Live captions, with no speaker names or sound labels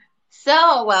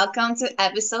So, welcome to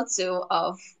episode 2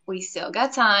 of We Still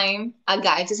Got Time, a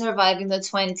guide to surviving the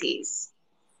 20s.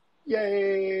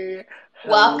 Yay!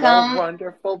 Hello, Welcome.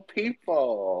 wonderful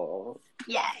people.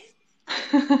 Yes.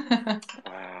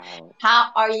 Wow.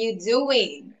 How are you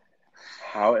doing?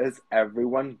 How is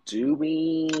everyone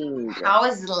doing? How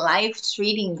is life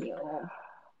treating you?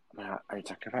 Are you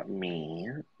talking about me?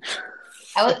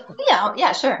 I was,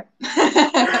 yeah, sure.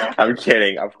 I'm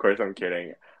kidding. Of course, I'm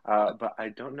kidding. But I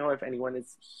don't know if anyone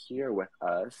is here with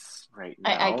us right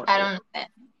now. I don't understand.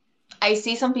 I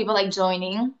see some people like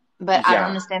joining, but I don't Yeah,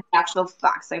 understand the actual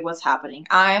facts, like what's happening.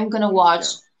 I'm gonna watch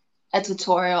yeah. a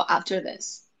tutorial after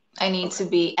this. I need Okay. to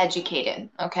be educated,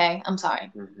 okay? I'm sorry.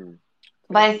 Mm-hmm.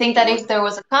 But Okay. I think that Well, if there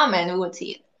was a comment, we would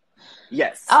see it.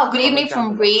 yes. Oh, good evening Comment down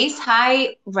from below. Greece.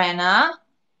 Hi, Rena.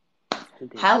 Good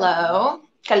evening. Hello.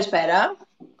 Kalispera.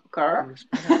 Girl.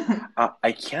 Kalispera.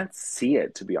 I can't see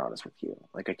it, to be honest with you.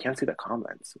 Like, I can't see the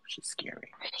comments, which is scary.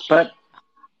 But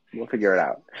we'll figure it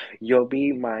out. You'll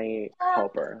be my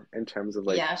helper in terms of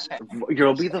like, Yeah, sure.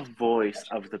 you'll be the voice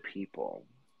of the people,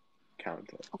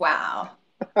 Countess. Wow.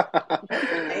 That's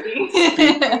exciting.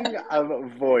 Speaking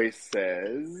of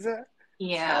voices,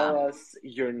 Yeah. tell us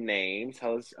your name.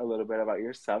 Tell us a little bit about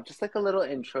yourself. Just like a little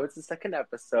intro. It's the second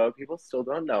episode. People still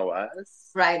don't know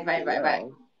us. Right, They right, right, right.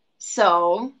 will.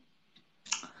 So,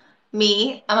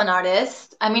 me, I'm an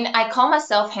artist. I mean, I call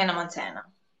myself Hannah Montana.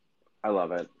 I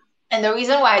love it. And the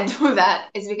reason why I do that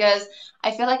is because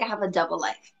I feel like I have a double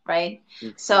life, right?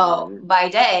 So, Mm-hmm. by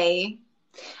day,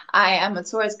 I am a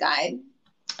tourist guide,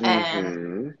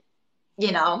 and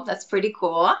Mm-hmm. that's pretty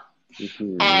cool.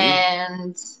 Mm-hmm.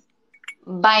 And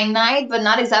by night, but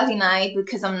not exactly night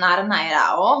because I'm not a night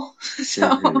owl. So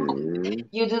Mm-hmm.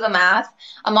 you do the math.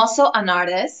 I'm also an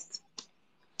artist.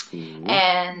 Mm-hmm.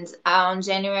 And on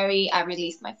January, I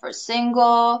released my first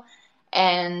single.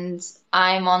 And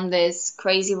I'm on this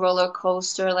crazy roller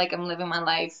coaster. Like I'm living my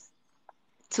life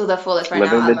to the fullest right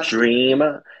now. Living the dream.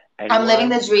 I'm living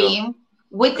the Anyone dream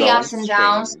with the go ups and and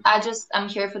downs. stream. I'm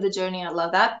here for the journey. I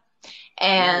love that.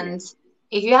 And Period.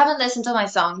 if you haven't listened to my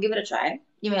song, give it a try.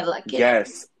 You may like it.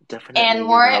 Yes, And definitely. You're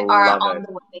more gonna are love on it.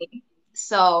 the way.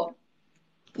 So,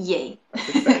 yay. That's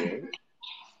exciting.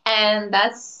 And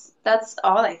that's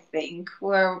all I think.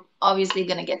 We're obviously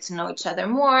gonna get to know each other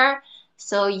more.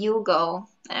 So you go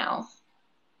now.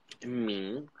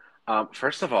 Me.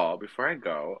 First of all, before I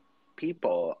go,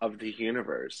 people of the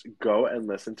universe, go and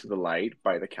listen to The Light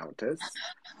by the Countess.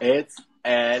 It's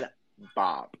an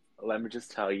bop. Let me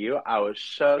just tell you, I was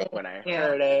shook Thank when I you.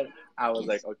 heard it. I was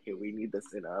like, okay, we need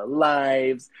this in our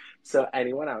lives. So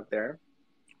anyone out there,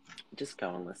 just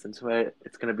go and listen to it.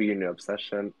 It's gonna be your new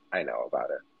obsession. I know about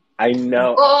it. I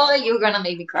know Boy, about it. you're gonna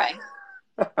make me cry.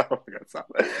 Oh my God,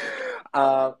 stop.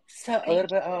 So a little Thank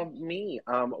bit of me.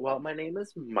 Well, my name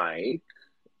is Mike.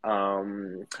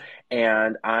 Um,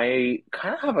 and I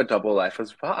kind of have a double life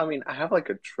as well. I mean, I have like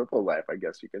a triple life, I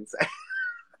guess you can say.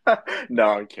 No,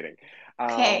 I'm kidding. you.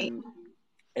 Okay. Um,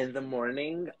 in the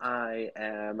morning, I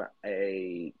am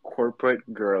a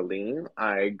corporate girly.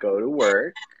 I go to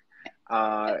work.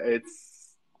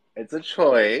 It's a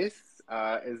choice.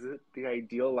 Is it the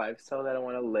ideal lifestyle that I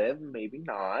want to live? Maybe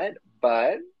not,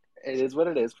 but it is what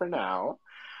it is for now.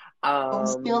 Don't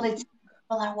spill Um, it.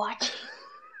 People are watching.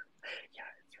 yeah,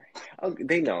 that's right. Oh,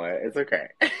 they know it. It's okay.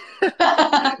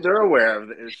 They're aware of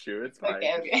the issue. It's fine.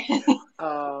 Okay, okay.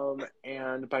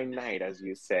 And by night, as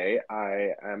you say, I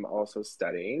am also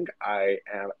studying. I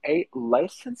am a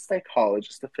licensed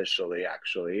psychologist officially,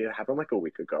 actually. It happened like a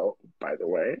week ago, by the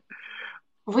way.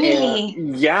 And Really?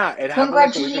 yeah, it happened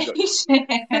like a week ago. Congratulations.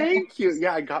 Thank you.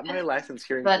 Yeah, I got my license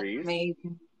here in That's Greece.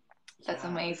 amazing. That's Yeah.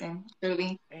 amazing.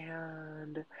 Truly.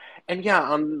 And yeah,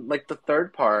 on like the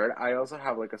third part, I also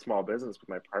have like a small business with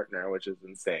my partner, which is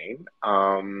insane.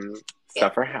 Yeah.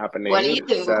 Stuff are What do happening. you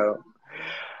do? So,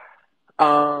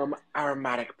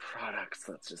 aromatic products,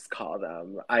 let's just call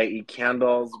them, i.e.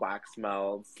 candles, wax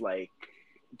melts, like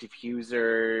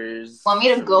diffusers, Want me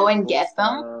to some go and reusable get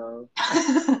them?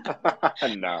 stuff.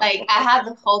 No, Like I have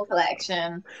the whole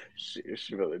collection,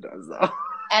 she really does though.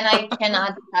 and I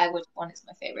cannot decide which one is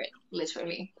my favorite.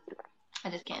 Literally, I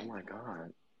just Oh can't. my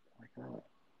God. Oh my God.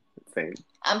 Insane.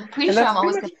 I'm pretty And sure that's I'm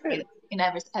pretty always much gonna say it. this in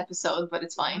every episode, but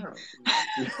it's fine.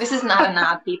 Yeah. This is not an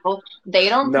ad, people. They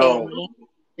don't pay No, me.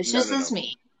 It's no, just no, as no,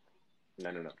 me.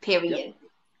 no, no, no. Yep. Period.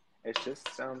 It's just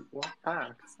well,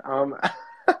 facts.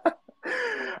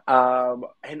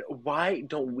 And why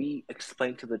don't we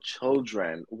explain to the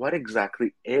children what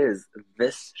exactly is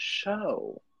this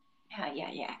show? Yeah, yeah,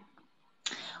 yeah.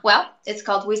 Well, it's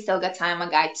called We Still Got Time, a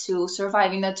guide to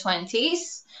surviving the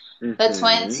 20s. The Mm-hmm.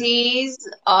 20s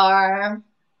are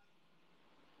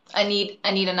I need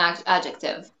an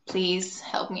adjective. Please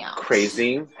help me out.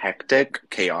 Crazy, hectic,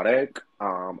 chaotic,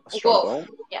 Wolf. struggle,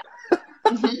 Yeah.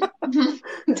 Mhm.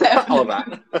 all of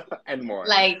Definitely. that and more.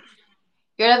 Like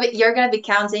you're gonna be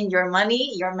counting your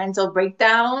money, your mental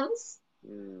breakdowns,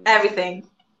 Mm, everything.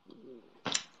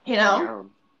 You know? yeah.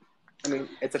 I mean,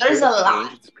 it's a There's period a of lot.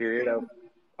 change. It's a period of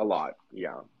a lot.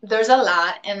 Yeah. There's a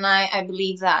lot, and I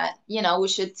believe that, we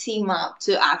should team up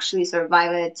to actually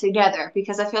survive it together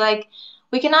because I feel like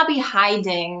we cannot be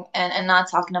hiding and not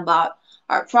talking about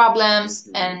our problems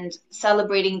Hmm. and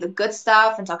celebrating the good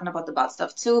stuff and talking about the bad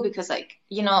stuff too because like,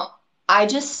 I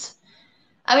just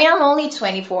I mean, I'm only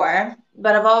 24,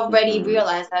 but I've already Hmm.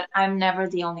 realized that I'm never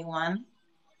the only one.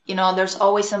 There's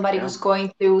always somebody Yeah. who's going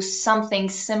through something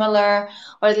similar,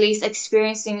 or at least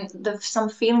experiencing some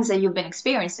feelings that you've been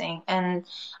experiencing. And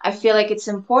I feel like it's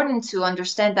important to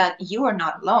understand that you are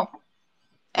not alone. No.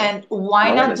 And why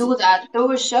No one not is. do that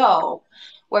through a show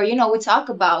where, we talk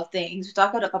about things, we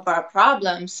talk about our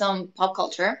problems, some pop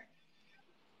culture,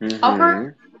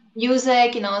 offer Hmm.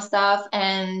 music, stuff,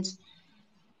 and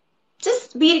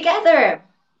just be together.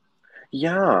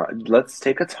 Yeah, let's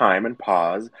take a time and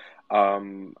pause.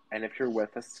 And if you're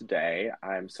with us today,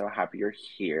 I'm so happy you're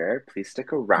here. Please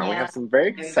stick around. We Yeah. have some very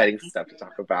exciting stuff to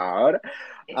talk about.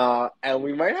 And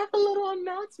we might have a little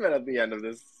announcement at the end of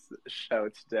this show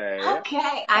today.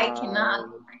 Okay, I cannot.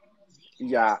 Um,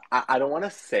 yeah, I don't want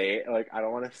to say like I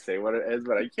don't want to say what it is,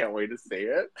 but I can't wait to say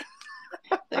it.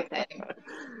 So exciting.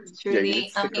 It's Yeah, you need truly to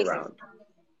stick amazing. around.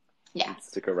 Yeah.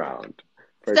 Stick around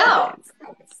for So, today's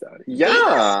episode. do you want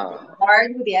to Yeah,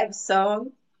 start with the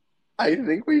episode? I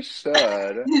think we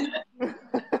should.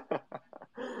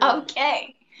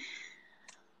 Okay.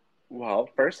 Well,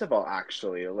 first of all,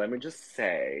 actually, let me just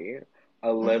say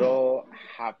a Hmm. little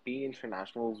happy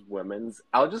International Women's.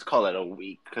 I'll just call it a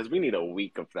week because we need a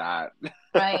week of that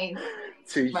Right,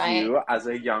 to right. you as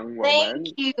a young Thank woman.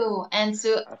 you. And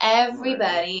to Of course.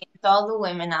 everybody, to all the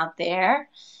women out there,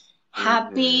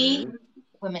 happy Hmm.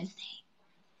 Women's Day.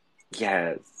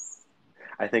 Yes.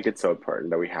 I think it's so important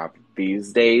that we have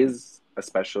these days,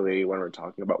 especially when we're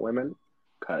talking about women, Yeah.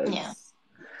 because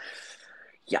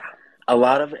yeah, a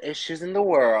lot of issues in the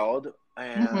world,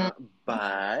 Hmm.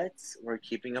 but we're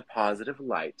keeping a positive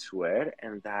light to it,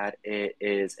 and that it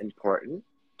is important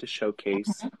to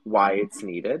showcase why it's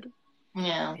needed.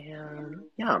 Yeah. And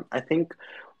yeah, I think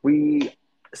we,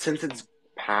 since it's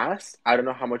past, I don't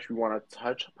know how much we want to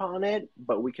touch upon it,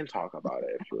 but we can talk about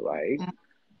it if you like.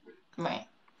 Right.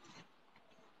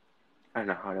 I don't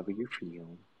know how do you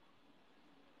feel.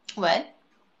 What?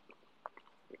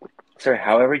 Sorry,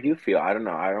 however you feel. I don't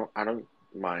know. I don't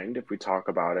mind if we talk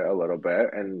about it a little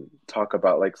bit and talk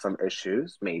about like some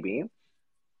issues, maybe.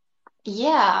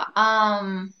 Yeah.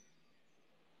 I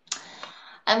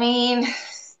mean,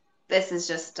 this is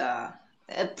just a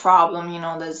problem,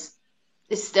 there's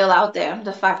is still out there.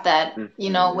 The fact that,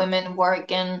 Hmm. women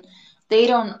work and they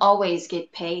don't always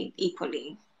get paid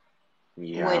equally,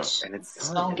 Yeah, which and it's still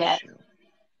just an don't get. issue.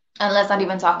 And let's not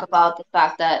even talk Hmm. about the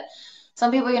fact that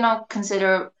some people,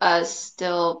 consider us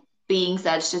still beings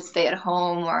that should stay at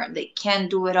home or they can't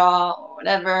do it all or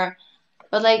whatever.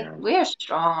 But like, Yeah. we're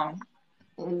strong.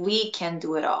 We can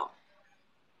do it all.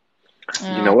 You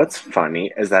You know know? what's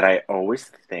funny is that I always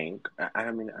think,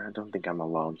 I mean, I don't think I'm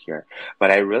alone here,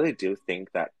 but I really do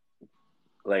think that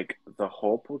like the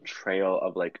whole portrayal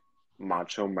of like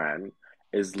macho men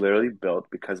is literally built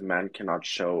because men cannot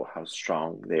show how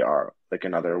strong they are, like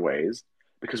in other ways.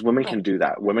 Because women Right. can do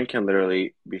that. Women can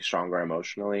literally be stronger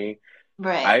emotionally.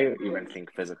 Right. I even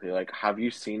think physically. Like, have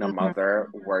you seen a Mhm. mother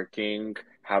working,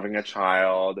 having a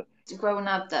child? Growing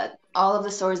up, that all of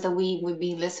the stories that we would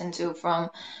be listened to from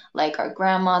like our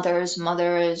grandmothers,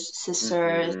 mothers,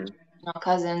 sisters, Hmm.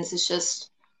 cousins, it's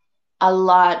just a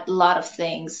lot of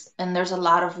things, and there's a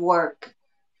lot of work,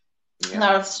 a Yeah.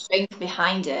 lot of strength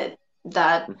behind it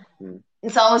that Hmm.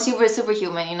 it's almost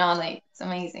superhuman, like it's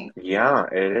amazing. Yeah,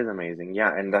 it is amazing.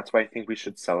 Yeah, and that's why I think we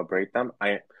should celebrate them.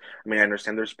 I mean, I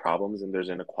understand there's problems and there's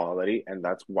inequality, and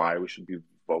that's why we should be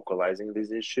vocalizing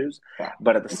these issues.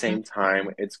 But at the Hmm. same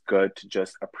time, it's good to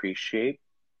just appreciate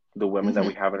the women that Hmm.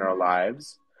 we have in our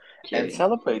lives and Truly.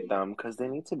 celebrate them because they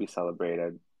need to be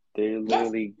celebrated. They Yes.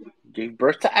 literally gave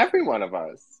birth to every one of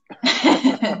us.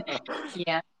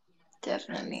 Yeah, So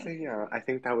definitely. yeah, I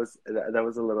think that was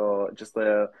a little just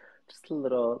a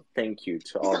little thank you to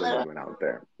Just all a the little. women out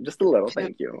there. Just a little True.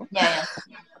 thank you. Yeah,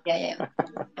 yeah, yeah, yeah.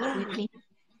 Definitely.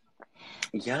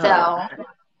 Yeah. So,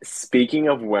 Speaking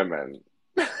of women,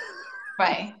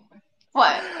 right.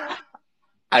 What?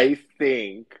 I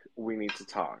think we need to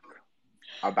talk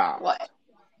about What?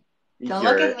 Don't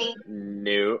look your at me.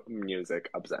 new music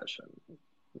obsession.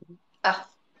 Oh,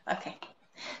 okay.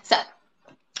 So,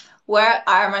 where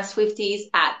are my Swifties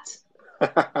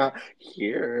at?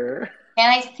 Here. Can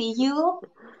I see you?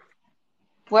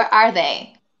 Where are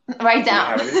they? Write Do we down.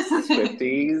 have any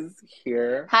Swifties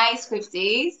here? Hi,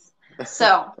 Swifties.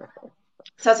 So,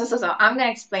 so, I'm gonna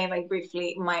explain like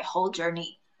briefly my whole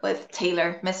journey with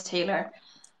Taylor, Miss Taylor.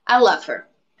 I love her,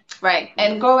 right?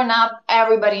 And Hmm. growing up,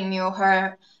 everybody knew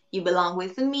her. You belong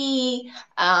with me.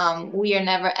 We are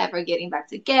never ever getting back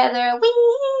together.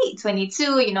 We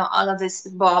 22, all of this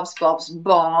bobs, bobs,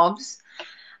 bobs.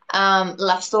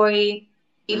 Love story,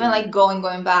 even like Hmm.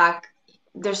 going back.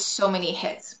 There's so many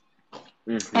hits,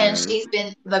 and Hmm. she's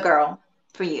been the girl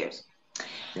for years.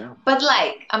 Yeah. But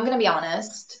like, I'm gonna be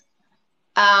honest.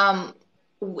 Um,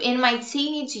 in my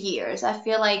teenage years, I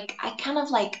feel like I kind of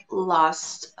like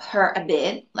lost her a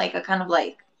bit. Like I kind of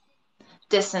like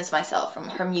distanced myself from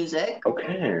her music.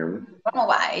 Okay. I don't know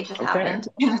why, it just Okay. happened.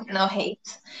 No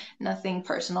hate, nothing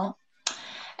personal.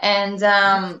 And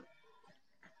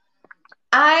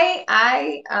I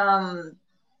I um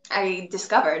I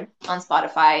discovered on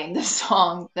Spotify this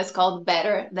song that's called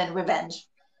Better Than Revenge.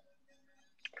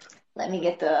 Let me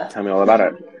get the Tell me all about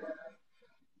it.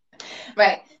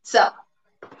 right. So,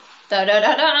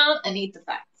 I need the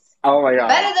facts. Oh my God.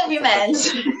 Better Than Set the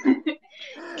stage. Revenge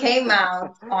came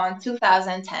out on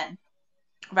 2010,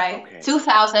 right? Okay.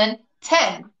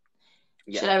 2010. Should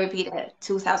Yes. I repeat it?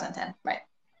 2010, right?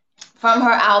 From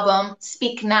her album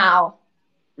Speak Now.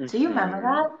 Do you remember Hmm.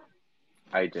 that?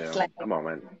 I It's do. like, A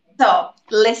moment. so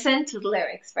listen to the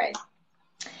lyrics, right?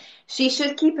 She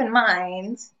should keep in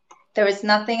mind there is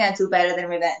nothing I do better than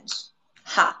revenge.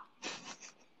 Ha.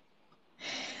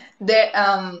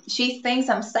 She thinks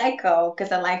I'm psycho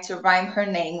because I like to rhyme her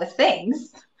name with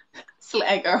things.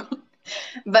 Slag girl.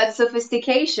 But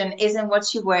sophistication isn't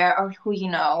what you wear or who you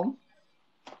know.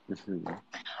 Hmm.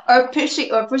 Or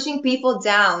pushing people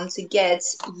down to get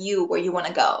you where you want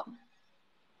to go.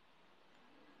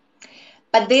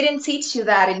 But they didn't teach you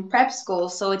that in prep school,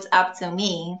 so it's up to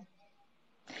me.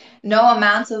 No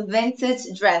amount of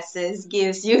vintage dresses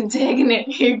gives you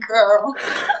dignity, girl.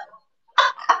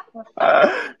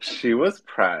 She was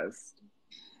pressed.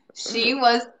 She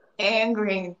was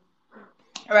angry,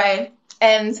 right?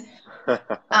 And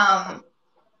um,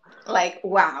 like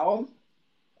wow,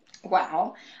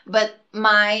 wow. But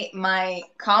my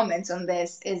comments on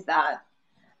this is that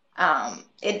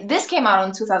this came out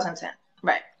in 2010,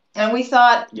 right? And we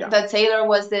thought Yeah. that Taylor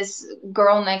was this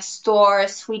girl next door,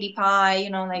 sweetie pie,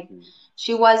 like Hmm.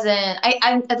 she wasn't.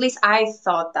 I at least I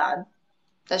thought that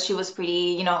she was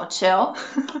pretty, chill.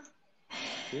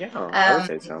 Yeah, I would Um,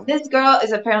 say so. this girl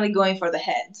is apparently going for the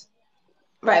head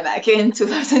right back in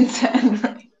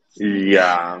 2010.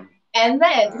 Yeah. And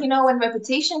then, Facts. when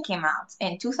Reputation came out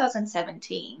in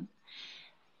 2017,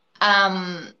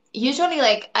 usually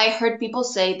like I heard people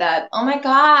say that, oh my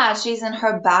God, she's in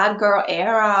her bad girl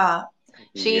era.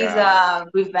 She's Yeah.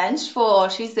 revengeful,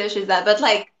 she's this, she's that. But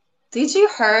like, did you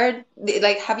heard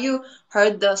like have you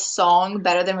heard the song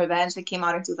Better Than Revenge that came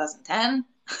out in 2010?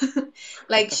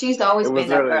 Like she's It always been was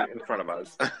that girl. literally in front of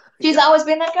us. She's Yeah. always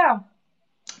been that girl.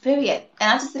 Period.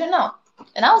 And I just didn't know.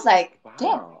 And I was like,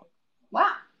 damn, Wow.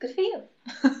 wow, good for you.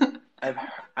 I've,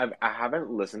 I haven't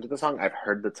listened to the song. I've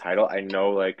heard the title. I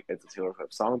know like it's a Taylor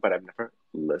Swift song, but I've never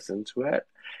listened to it.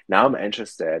 Now I'm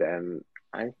interested, and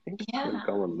I think I'm gonna Yeah.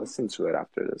 go and listen to it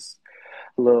after this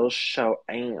little show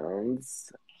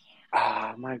ends.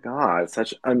 Oh my God,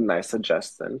 such a nice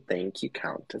suggestion. Thank you,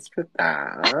 Countess, for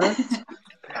that.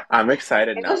 I'm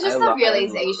excited It now. was just a I love this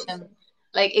realization. song.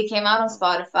 Like it came out on Yeah.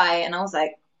 Spotify and I was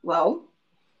like, whoa,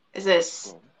 is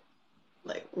this Oh,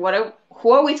 like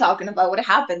who are we talking about? What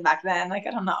happened back then? Like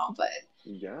I don't know, but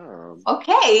yeah.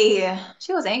 okay.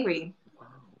 She was angry. Wow.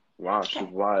 Wow, she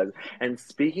Okay. was. And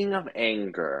speaking of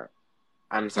anger,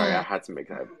 I'm sorry, Mm. I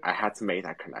had to make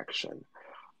that connection.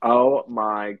 Oh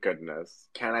my goodness.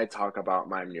 Can I talk about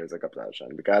my music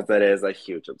obsession? Because it is a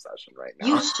huge obsession right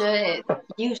You now. should.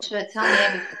 You should tell me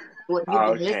everything. What you've been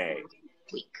listening Okay.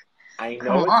 this week. I Come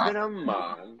know it's on. been a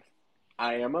month.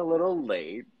 I am a little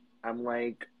late. I'm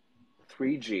like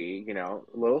 3G, a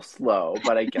little slow,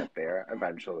 but I get there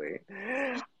eventually.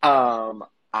 Um,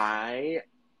 I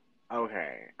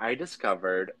I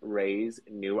discovered Ray's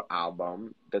new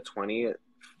album, The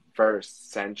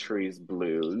 21st Century's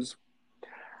Blues.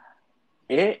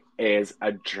 It is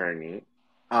a journey.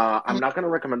 I'm Mm. not going to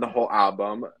recommend the whole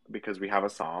album because we have a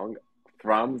song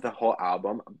from the whole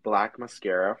album. Black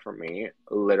Mascara for me,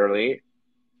 literally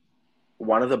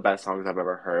one of the best songs I've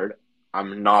ever heard.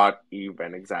 I'm not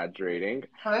even exaggerating.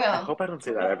 For I real. hope I don't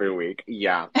say that every week.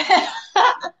 Yeah. And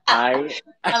I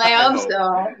I I hope hope.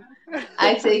 so.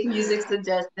 I take music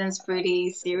suggestions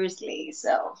pretty seriously.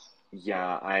 So,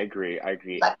 Yeah, I agree. I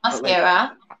agree. Black But like,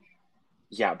 Mascara,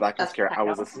 yeah, Black that's the Mascara. title.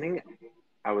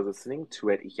 I was listening to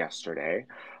it yesterday,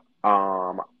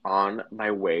 on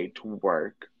my way to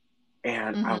work,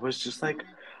 and I Hmm. was just like,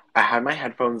 I had my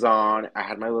headphones on, I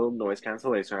had my little noise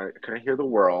cancellation, I couldn't hear the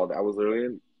world. I was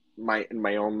literally in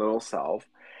my own little self,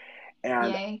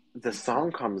 and Yay. the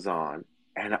song comes on,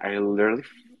 and I literally,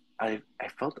 I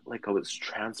felt like I was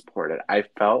transported. I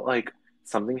felt like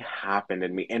something happened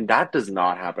in me, and that does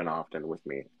not happen often with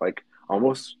me, like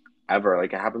almost ever.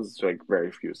 Like it happens to like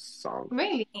very few songs.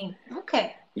 Really?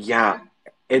 Okay. Yeah,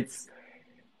 it's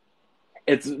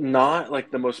it's not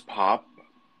like the most pop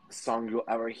song you'll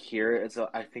ever hear.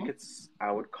 I think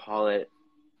I would call it,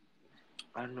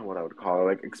 I don't know what I would call it,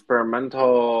 like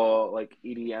experimental, like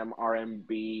EDM,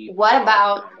 R&B, What pop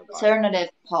about kind of vibe. alternative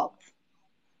pop?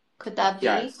 Could that be?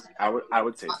 Yes, I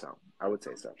would say so. I would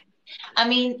say so. I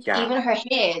mean, Yeah. even her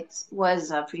hit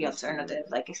was pretty Hmm. alternative,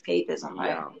 like escapism, right?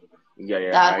 Yeah.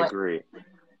 Yeah, That I was. agree.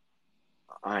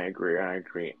 I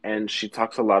agree. And she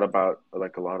talks a lot about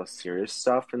like a lot of serious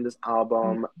stuff in this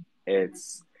album.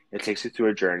 It's it takes you through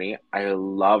a journey. I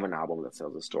love an album that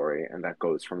tells a story and that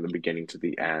goes from the beginning to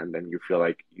the end and you feel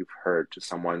like you've heard to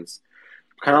someone's,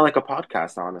 kind of like a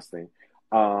podcast, honestly.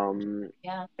 Um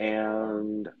Yeah.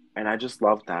 and I just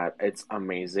love that. It's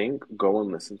amazing. Go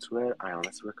and listen to it. I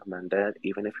honestly recommend it.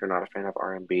 Even if you're not a fan of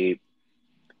R&B,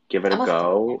 give it a I'm a fan.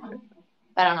 go.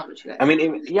 I don't know about you I guys.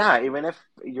 mean, yeah, even if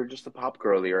you're just a pop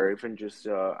girly or even just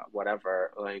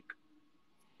whatever, like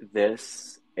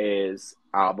this is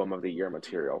album of the year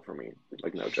material for me.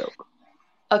 Like no joke.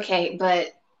 Okay, but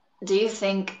do you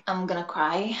think I'm gonna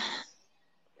cry?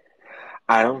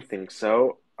 I don't think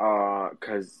so.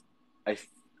 'Cause I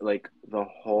like the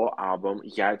whole album.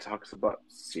 Yeah, it talks about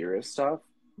serious stuff,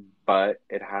 but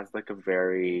it has like a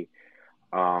very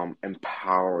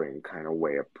empowering kind of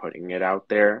way of putting it out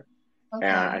there. And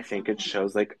I Okay. think it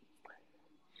shows like,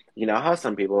 you know how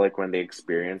some people like when they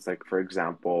experience like, for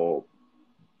example,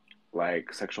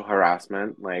 like sexual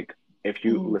harassment, like if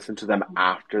you Mm. listen to them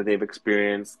after they've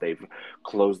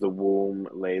closed the womb,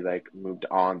 they like moved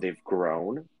on, they've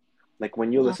grown. Like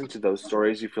when you listen to those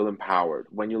stories, you feel empowered.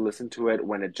 When you listen to it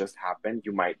when it just happened,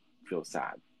 you might feel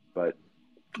sad. But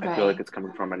I feel like Right. it's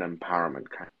coming from an empowerment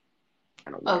kind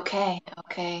of way. Okay.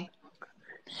 Okay.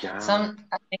 So Yeah,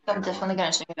 I think I I'm know. definitely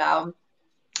gonna check it out.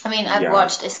 I mean, I've Yeah.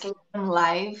 watched Escape from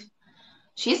Live.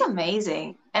 She's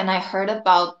amazing. And I heard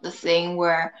about the thing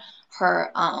where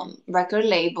her record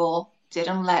label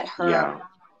didn't let her Yeah.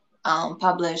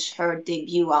 publish her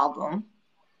debut album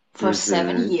for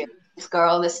seven Mm-hmm. years. This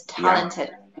girl, this Yeah. talented,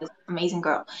 this amazing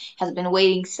girl, has been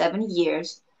waiting 7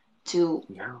 years to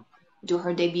Yeah. do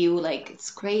her debut. Like, it's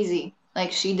crazy.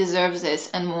 Like, she deserves this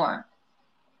and more.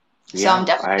 So I'm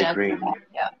Yeah, I definitely gonna do agree. that.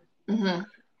 Yeah.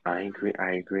 I agree.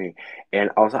 I agree. And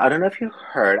also, I don't know if you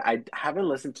heard, I haven't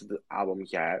listened to the album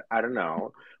yet. I don't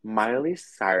know. Miley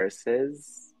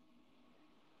Cyrus's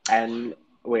and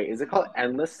wait, is it called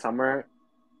Endless Summer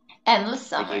Endless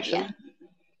Summer, yeah. Vacation?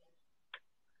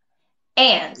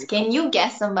 And Is it can called? you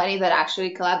guess somebody that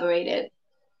actually collaborated?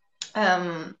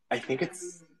 Um, I think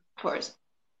it's of course.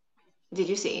 Did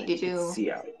you see? I Did think it's you?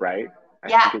 Sia, right? I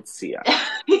Yeah. think it's Sia.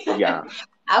 I Yeah.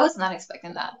 was not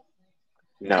expecting that.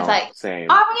 It's No, like, same.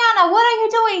 Ariana, what are you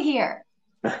doing here?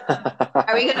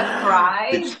 Are we gonna cry?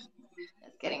 Did Just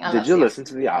kidding. I did love you Sia. listen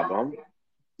to the album?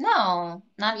 No,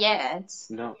 not yet.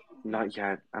 No, not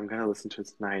yet. I'm gonna listen to it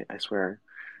tonight, I swear.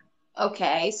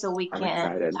 Okay, so we I'm can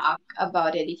excited. talk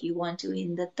about it if you want to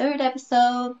in the third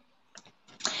episode.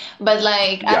 But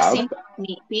like, I've Yeah. seen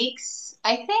sneak peeks.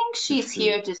 I think she's Mhm.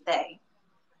 here to stay.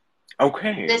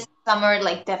 Okay. This summer,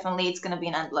 like, definitely it's gonna be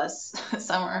an endless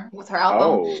summer with her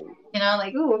album. Oh,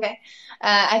 Like, ooh, okay.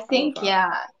 I I love think, that.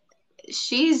 yeah,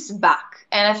 she's back.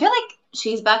 And I feel like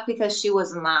she's back because she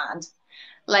was mad.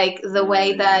 Like, the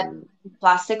way that Mm,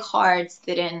 Plastic Hearts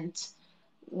didn't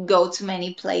go to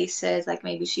many places, like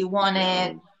maybe she yeah.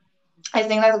 wanted. I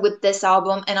think that with this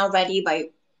album, and already by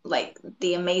like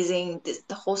the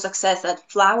whole success that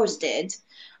Flowers did,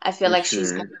 I feel like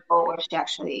she's gonna Hmm. go where she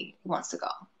actually wants to go.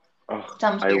 Oh, So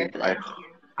I'm here for that.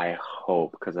 I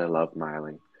hope because I love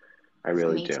Miley. I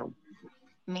really Me too.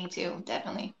 do. Me too,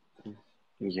 definitely.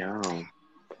 Yeah.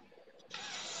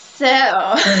 So,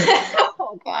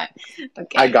 oh God. I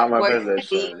Okay, got my we're gonna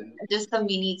be position. just a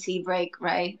mini tea break,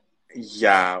 right?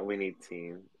 Yeah, we need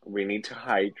tea. We need to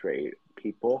hydrate.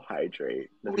 People hydrate.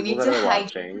 The We people need that to are hydrate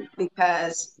watching,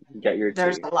 because get your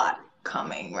there's tea. a lot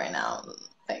coming right now.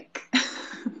 Like,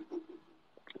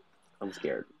 I'm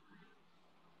scared,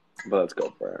 but let's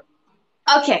go for it.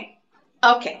 okay,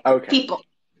 okay, Okay. people.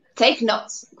 Take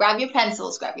notes. Grab your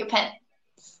pencils. Grab your pen.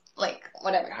 Like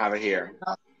whatever. Have it here.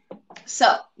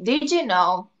 So, did you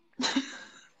know?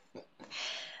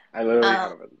 I literally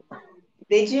Um, have it.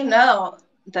 did you know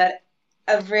that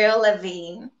Avril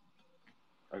Lavigne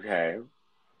Okay.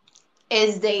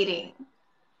 is dating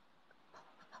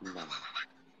No.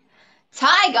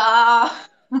 Tyga?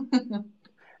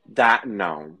 That,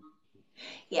 no.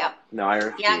 Yep. No, I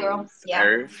Yeah, girl. refuse. I Yeah.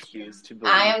 refuse to I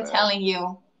believe am it. telling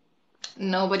you,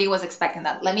 nobody was expecting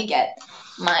that. Let me get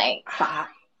my phone How,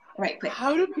 right quick.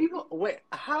 how do people, wait,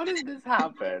 how does this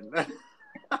happen?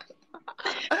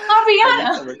 I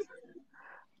need Ariana, some,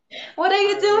 what are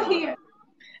you doing Ariana. here?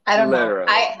 I don't know.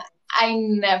 Literally. I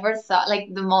never thought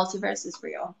like the multiverse is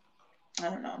real. I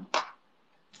don't know.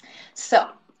 So,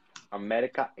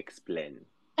 America, explain,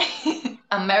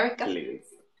 America, please.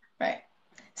 right?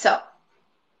 So,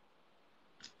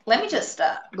 let me just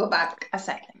go back a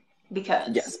second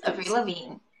because Yes, Avril please.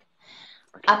 Lavigne,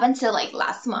 Okay. up until like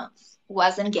last month,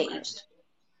 was Okay. engaged,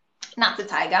 not to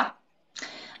Tyga,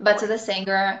 but to Okay. the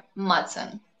singer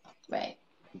Mudson, right?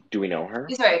 Do we know her?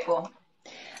 He's very cool.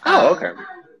 Oh, Um, okay.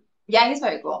 yeah, he's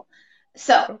very cool.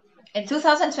 So, Okay. in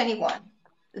 2021,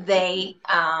 Hmm. they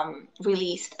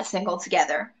released a single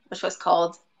together, which was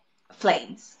called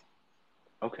Flames.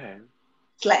 Okay.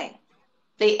 Slay.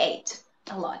 They ate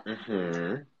a lot.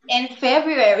 Hmm. In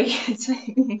February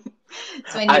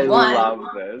I 2021,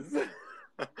 love this.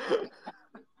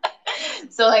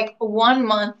 so like 1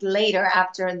 month later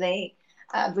after they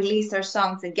released their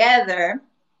song together,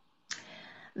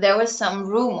 there was some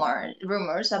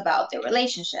rumors about their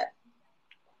relationship.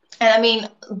 And I mean,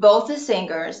 both the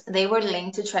singers, they were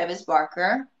linked to Travis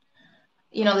Barker,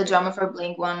 the Okay. drummer for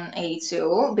Blink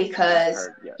 182, I've because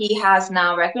heard, he yes. has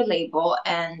now a record label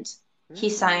and he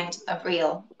signed Hmm.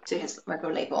 Avril to his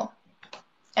record label.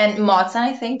 And Mozart,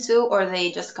 I think, too, or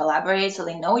they just collaborated so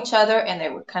they know each other and they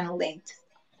were kind of linked.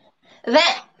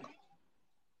 Then,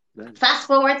 Then. fast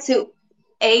forward to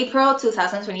April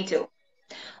 2022.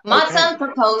 Okay. Mozart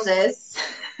proposes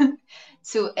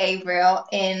to Avril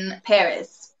in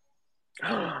Paris.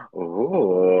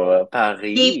 Oh,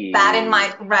 Keep that in Paris.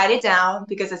 mind. Write it down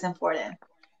because it's important.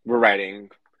 We're writing.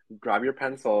 Grab your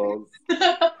pencils.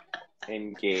 Oh,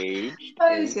 Engaged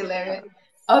it's in hilarious. Paris.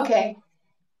 Okay.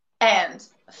 And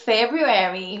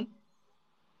February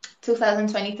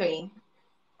 2023,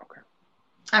 Okay.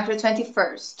 after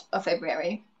 21st of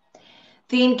February,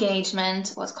 the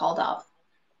engagement was called off.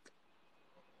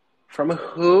 From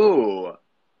who?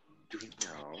 Do we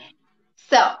know?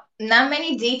 So, not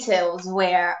many details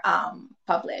were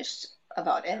published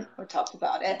about it or talked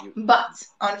about it, You. but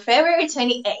on February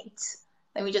 28th,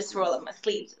 let me just roll up my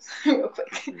sleeves real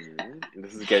quick.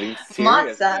 This is getting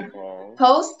serious, Matza people.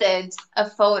 posted a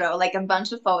photo, like a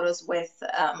bunch of photos with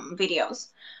videos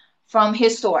from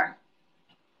his tour,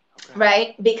 Okay.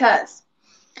 right? Because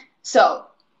so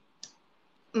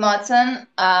Martin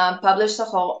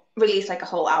released like a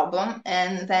whole album,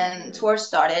 and then Hmm. tour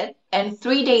started. And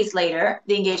 3 days later,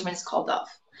 the engagement is called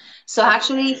off. So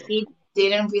actually, Okay. he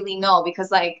didn't really know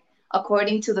because, like,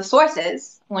 according to the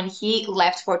sources, when he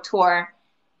left for tour,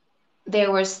 they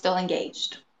were still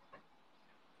engaged.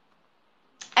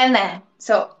 And then,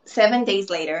 so 7 days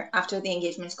later, after the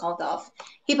engagement is called off,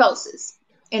 he posts,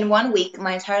 "In 1 week,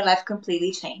 my entire life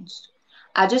completely changed.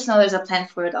 I just know there's a plan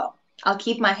for it all. I'll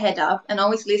keep my head up and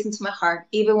always listen to my heart,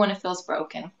 even when it feels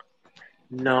broken.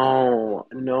 No,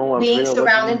 no, Being Avril,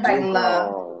 what did you surrounded by do,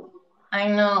 love, girl? I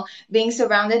know, being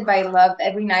surrounded by love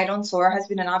every night on tour has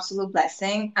been an absolute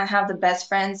blessing. I have the best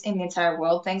friends in the entire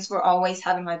world. Thanks for always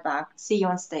having my back. See you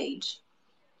on stage."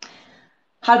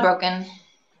 Heartbroken.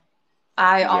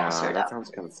 I almost Yeah, teared that up. sounds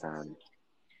kind of sad.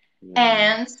 Yeah.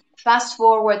 And fast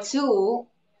forward to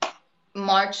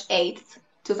March 8th,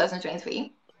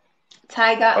 2023.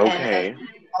 Tyga and Okay.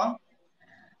 Avril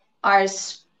are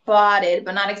spotted,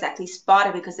 but not exactly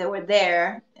spotted because they were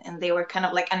there and they were kind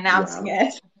of like announcing Yeah.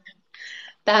 it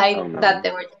Oh that no.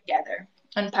 they were together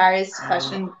in Paris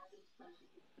Fashion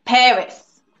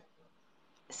Paris,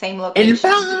 same In location.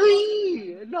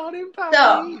 Paris! Not in So,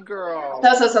 Paris, so. girl.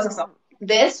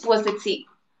 This was the tea.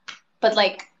 But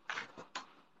like,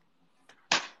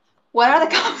 what I are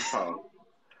the need more comments? info.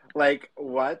 Like,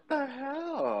 what the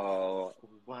hell?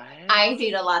 What? I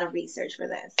did a lot of research for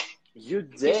this. You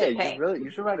You should did. pay. You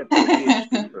should write a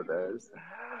PhD for this.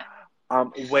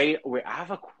 Wait. I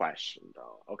have a question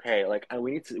though. Okay, like, and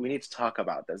we need to talk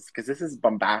about this because this is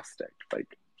bombastic,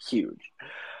 like huge.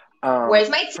 Where's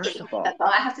my First tea? of all, That's all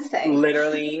I have to say.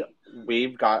 literally,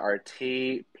 we've got our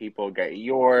tea. People get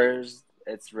yours.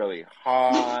 It's really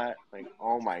hot. Like,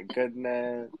 oh my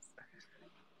goodness.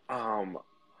 Um,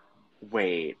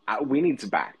 Wait, we need to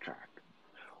backtrack.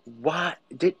 What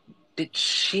did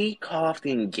she call off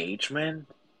the engagement?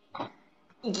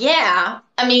 Yeah,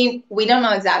 I mean, we don't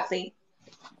know exactly.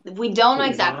 We don't know But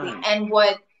exactly. why? And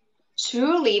what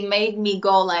truly made me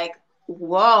go like,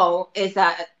 whoa, is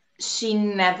that she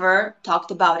never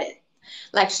talked about it.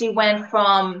 Like she went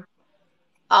from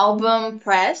album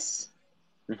press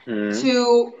Mm-hmm.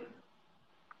 to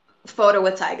photo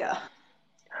with Tyga.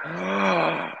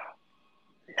 No,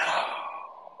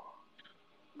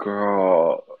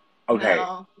 girl. Okay,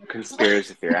 No.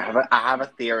 conspiracy theory. I have a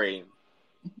theory.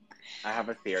 I have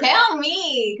a theory. Tell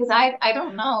me, because I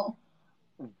don't know.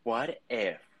 What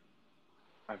if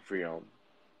Avril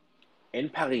in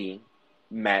Paris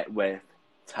met with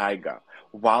Tyga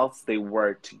whilst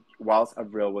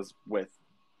Avril was with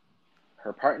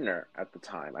her partner at the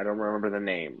time. I don't remember the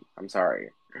name. I'm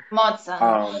sorry. Modson.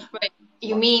 Um, But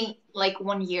you what's mean like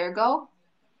 1 year ago?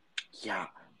 yeah,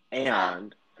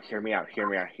 and hear me out, hear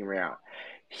me out, hear me out.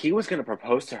 He was gonna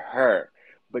propose to her,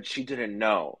 but she didn't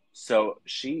know. So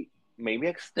she maybe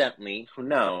accidentally, who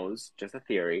knows, just a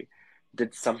theory,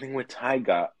 did something with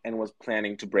Tyga and was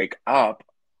planning to break up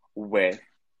with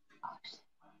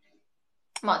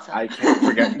Modson. I can't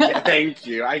forget. Yeah, thank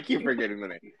you. I keep forgetting the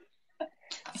name.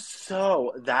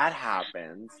 So that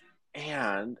happens,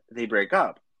 and they break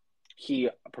up. He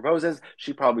proposes.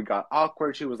 She probably got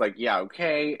awkward. She was like, "Yeah,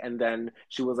 okay." And then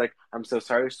she was like, "I'm so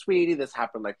sorry, sweetie. This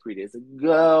happened like 3 days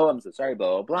ago. I'm so sorry."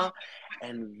 Blah blah blah.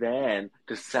 And then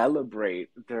to celebrate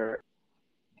their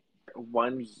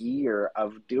 1 year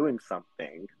of doing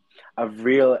something,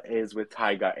 Avril is with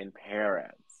Tyga in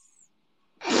Paris.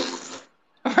 Is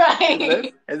this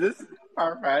Right. is this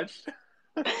far fetched?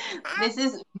 This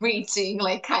is reaching,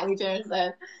 like Kylie Jenner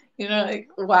said. Like,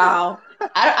 wow.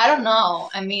 I don't know.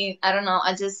 I mean, I don't know.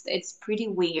 It's pretty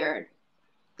weird.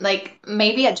 Like,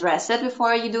 maybe address it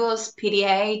before you do a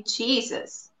PDA.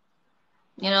 Jesus.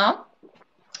 You know?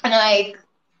 And like,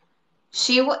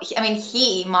 I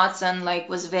mean, Matson, like,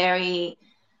 he's very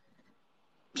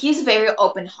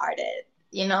open-hearted.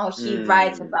 He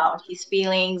writes Mm, about his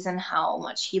feelings and how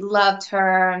much he loved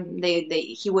her.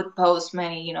 He would post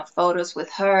many, photos with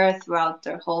her throughout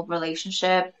their whole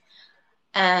relationship,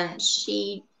 and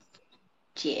she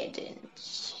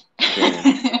didn't.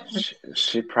 didn't.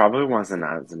 She probably wasn't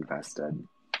as invested.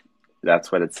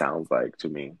 That's what it sounds like to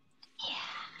me.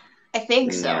 I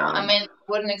think so. Yeah, I mean,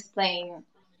 wouldn't explain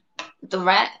the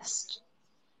rest.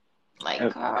 Like,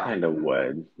 it kind of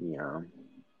would. Yeah.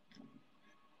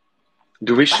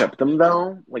 Do we but ship them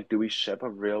though? Like, do we ship a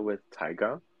real with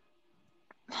Tyga?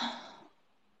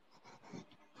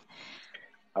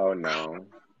 Oh no.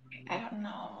 I don't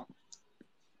know.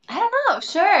 I don't know.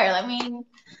 Sure. I mean,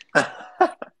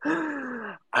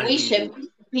 I we mean, shipped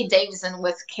Pete Davidson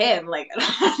with Kim. Like,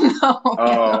 I don't know.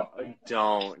 oh,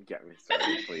 don't get me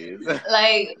started, please.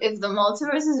 Like, if the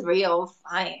multiverse is real,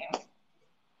 fine.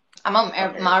 I'm a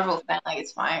Okay, Marvel fan. Like,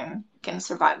 it's fine. Can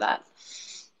survive that.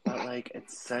 but like,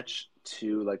 it's such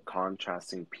two like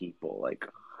contrasting people. Like,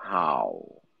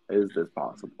 how is this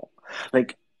possible?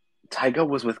 Like, Tyga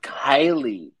was with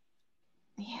Kylie.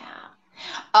 Yeah.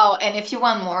 Oh, and if you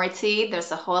want more tea,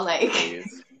 there's a whole like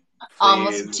Please,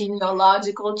 almost please.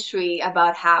 genealogical tree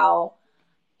about how,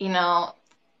 you know,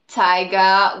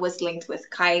 Tyga was linked with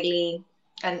Kylie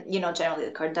and, generally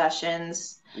the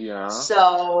Kardashians. Yeah.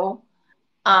 So,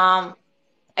 I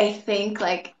think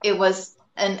like it was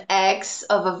an ex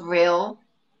of Avril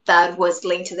that was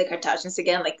linked to the Kardashians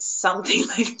again, like something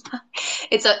like that.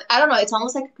 I don't know, it's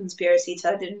almost like a conspiracy,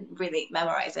 so I didn't really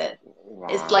memorize it.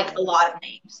 It's like a Wow. lot of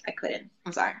names. I couldn't.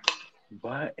 I'm sorry.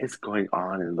 What is going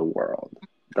on in the world?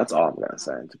 That's all I'm gonna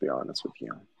say, to be honest with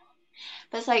you.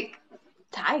 But it's like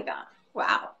Tyga.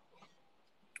 Wow.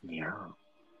 Yeah.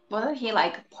 Wasn't he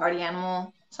like a party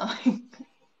animal? Something.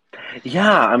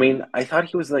 Yeah, I mean, I thought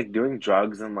he was like doing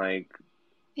drugs and like just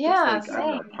Yeah, like I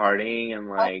don't know, same. partying and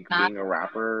Hope like not. being a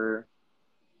rapper.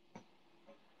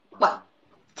 Well,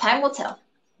 time will tell.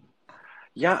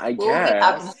 Yeah, I We'll be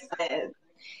talking guess. about it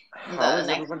in How the is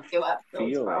next everyone few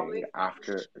episodes, feeling probably.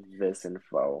 after this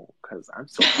info? Because I'm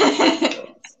still processing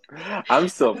this. I'm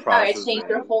still Sorry, I changed your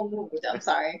processing. whole mood. I'm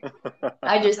sorry.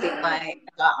 I just did my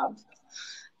job.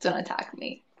 Don't attack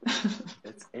me.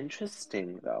 It's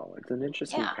interesting though. It's an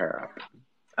interesting Yeah. pair up.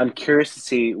 I'm curious to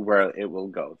see where it will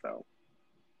go though.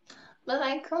 But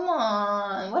like, come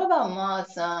on. What about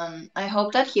Mawson? I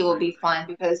hope that he will I be fine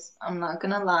because I'm not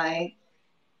gonna lie.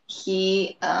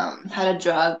 He had a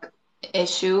drug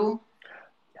issue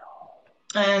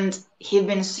and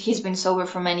he's been sober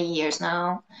for many years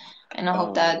now. And I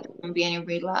hope that there oh won't be any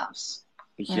relapse.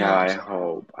 yeah,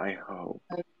 So I hope.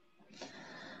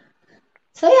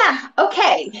 So yeah,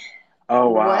 okay. Oh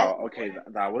What? wow. Okay,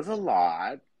 that was a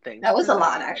lot. Thanks That was for a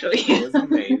lot, that. actually. It was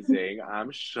amazing. I'm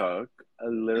shook.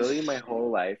 Literally, my whole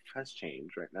life has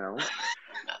changed right now.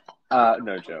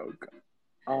 No joke.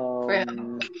 For real.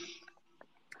 Um,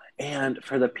 and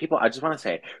for the people, I just want to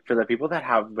say, for the people that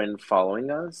have been following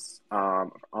us,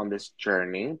 on this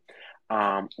journey,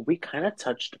 we kind of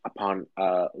touched upon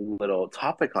a little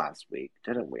topic last week,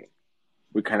 didn't we?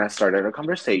 We kind of started a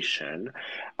conversation.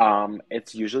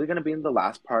 It's usually going to be in the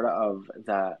last part of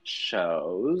the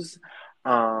shows.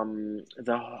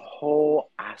 The whole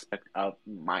aspect of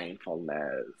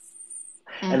mindfulness,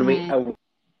 and Hmm.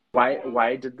 why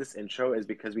I did this intro is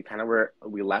because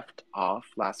we left off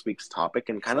last week's topic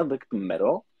and kind of like the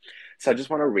middle. So I just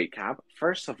want to recap.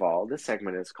 First of all, this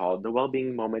segment is called the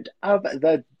well-being moment of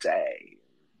the day,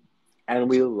 and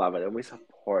we love it and we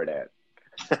support it.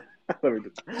 Let me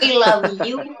We love just-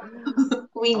 you.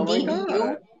 We Oh my need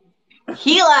you. God.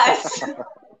 Heal us.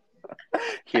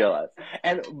 Heal us.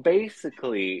 And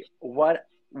basically, what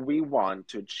we want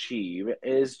to achieve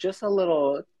is just a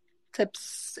little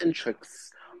tips and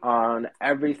tricks on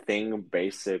everything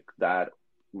basic that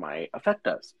might affect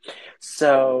us.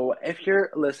 So, if you're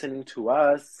listening to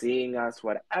us, seeing us,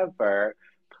 whatever,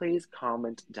 please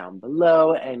comment down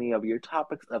below any of your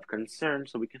topics of concern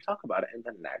so we can talk about it in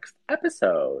the next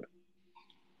episode.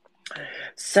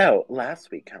 So,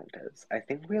 last week, Countess, I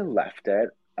think we left it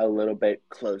a little bit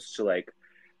close to like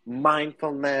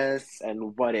mindfulness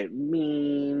and what it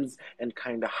means and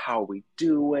kind of how we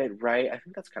do it, right? I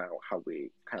think that's kind of how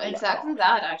we kind of left Exactly off.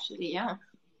 that, actually. Yeah.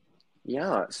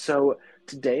 Yeah, so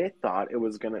today I thought it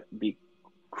was going to be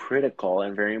critical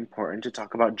and very important to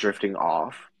talk about drifting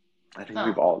off. I think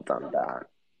we've Oh, all done that.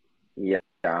 Yeah,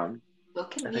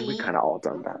 look at I think we kind me. of all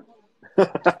done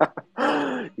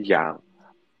that. Yeah.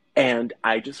 And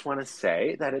I just want to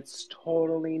say that it's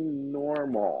totally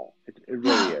normal. It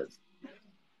really is.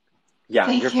 Yeah,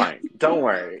 you're Thank you. fine. Don't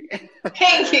worry.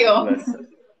 Thank you. Listen,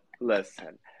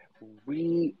 listen.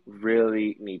 We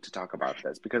really need to talk about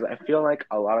this because I feel like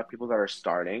a lot of people that are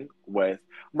starting with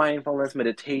mindfulness,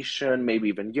 meditation, maybe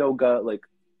even yoga, like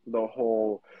the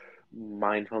whole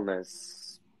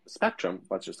mindfulness spectrum,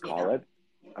 let's just call Yeah. it.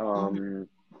 Hmm. Um,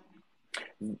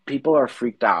 People are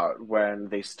freaked out when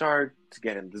they start to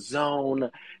get in the zone.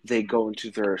 They go into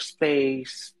their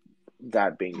space,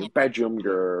 that being your bedroom,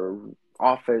 your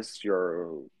office,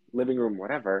 your living room,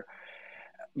 whatever.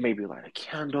 Maybe light a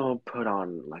candle, put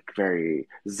on like very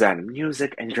zen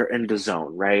music, and you're in the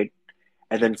zone, right?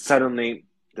 And then suddenly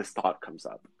this thought comes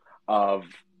up of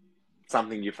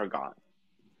something you forgot.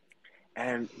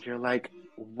 And you're like,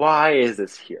 why is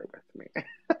this here with me?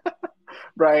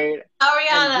 Right? And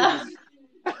you're Ariana. just,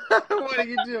 what are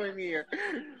you doing here?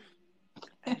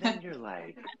 And then you're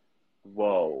like,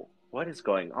 whoa, what is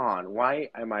going on? Why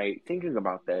am I thinking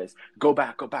about this? Go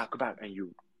back, go back, go back. And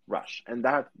you rush. And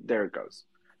there it goes.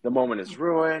 The moment is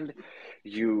ruined.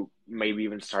 You maybe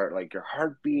even start like your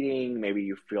heart beating. Maybe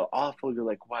you feel awful. You're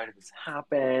like, why did this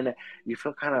happen? You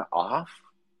feel kind of off.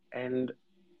 And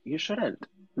you shouldn't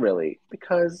really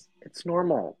because it's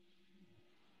normal.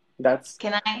 That's,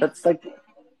 Can I that's like,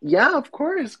 yeah, of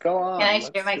course. Go can I on. share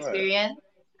Let's my do it. experience?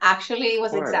 Actually, it Of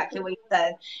was course. exactly what you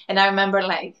said. And I remember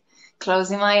like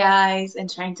closing my eyes and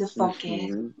trying to focus.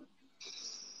 Mm-hmm.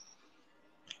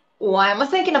 Why am I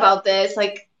thinking about this?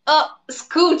 Like, oh,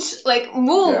 scooch, like Yeah.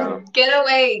 move, get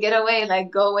away,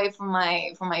 like go away from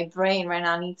my brain right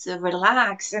now. I need to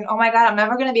relax. And oh my God, I'm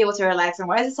never gonna be able to relax. And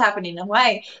why is this happening? And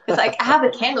why? Because like I have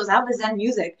the candles, I have the Zen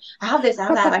music, I have this, I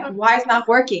have that. Like, why is it not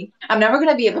working? I'm never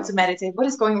gonna be able Yeah. to meditate. What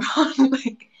is going wrong?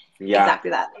 Like, Yeah.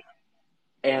 exactly that.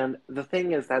 And the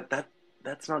thing is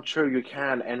that's not true. You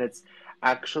can, and it's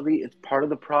part of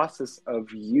the process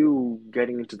of you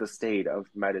getting into the state of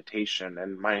meditation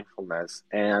and mindfulness.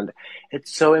 And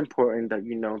it's so important that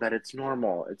you know that it's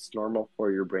normal. It's normal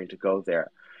for your brain to go there.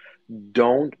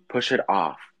 Don't push it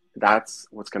off. That's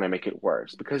what's going to make it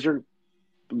worse because you're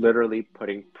literally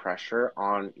putting pressure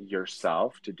on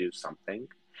yourself to do something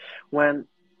when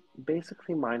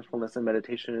basically mindfulness and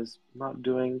meditation is not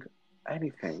doing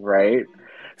anything, right?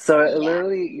 So it Yeah,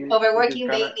 literally you're overworking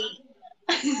gonna, baby.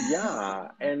 yeah,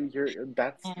 and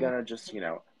that's Yeah. gonna just,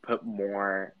 put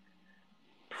more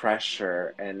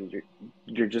pressure, and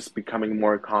you're just becoming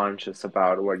more conscious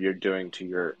about what you're doing to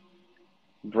your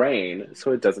brain,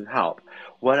 so it doesn't help.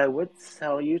 What I would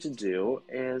tell you to do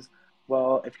is,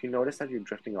 well, if you notice that you're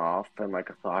drifting off and like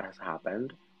a thought has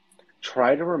happened,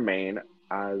 try to remain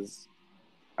as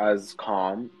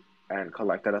calm and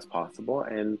collected as possible,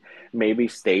 and maybe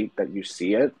state that you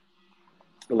see it,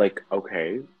 like,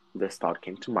 okay, this thought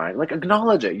came to mind. Like,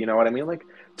 acknowledge it. You know what I mean? Like,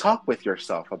 talk with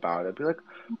yourself about it. Be like,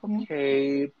 Mhm.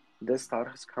 okay, this thought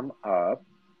has come up.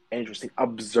 Interesting.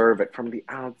 Observe it from the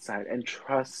outside, and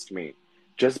trust me,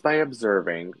 just by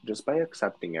observing, just by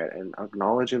accepting it and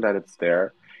acknowledging that it's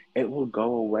there, it will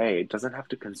go away. It doesn't have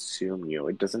to consume you.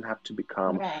 It doesn't have to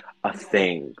become Right. a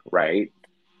thing, right?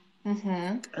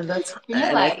 Mm-hmm. And that's, Can you and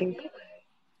I like think,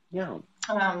 yeah.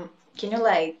 can you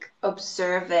like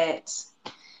observe it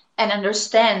and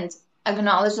understand,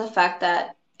 acknowledge the fact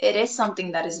that it is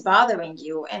something that is bothering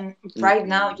you, and right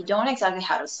now Mm-hmm. you don't exactly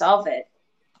how to solve it.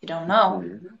 You don't know.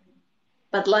 Mm-hmm.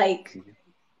 But like,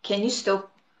 can you still,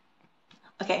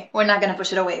 okay, we're not gonna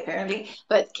push it away apparently,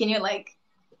 but can you like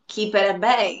keep it at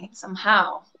bay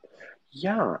somehow?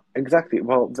 Yeah, exactly.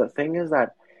 Well, the thing is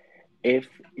that if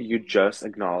you just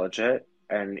acknowledge it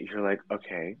and you're like,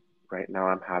 okay, right now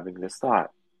I'm having this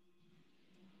thought,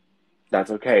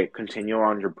 that's okay. Continue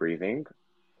on your breathing,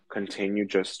 continue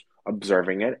just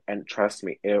observing it, and trust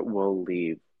me, it will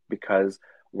leave because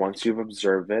once you've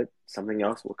observed it, something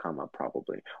else will come up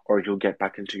probably, or you'll get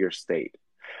back into your state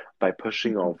by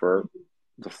pushing over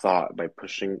the thought, by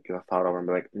pushing the thought over and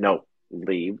be like, no,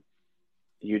 leave.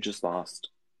 You just lost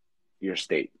your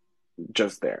state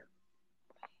just there.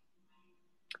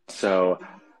 So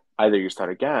either you start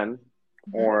again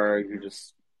Mhm. or you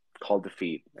just call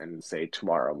defeat and say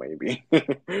tomorrow maybe.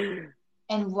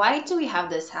 And why do we have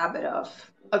this habit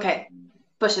of, okay,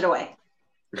 push it away?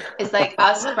 It's like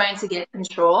us trying to get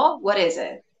control. What is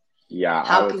it? Yeah, I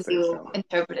How would can say you so.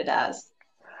 interpret it as?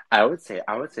 I would say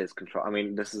it's control. I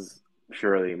mean, this is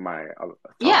purely my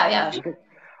Yeah, thought. yeah.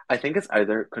 I think it's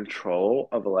either control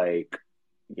of like,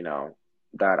 you know,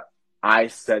 that I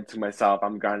said to myself,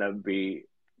 I'm gonna be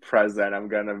present, I'm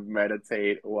gonna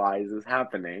meditate. Why is this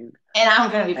happening? And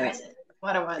I'm gonna be And present.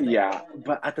 What was it? yeah,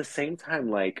 but at the same time,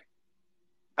 like,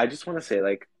 I just want to say,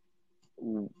 like,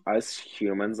 us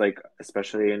humans, like,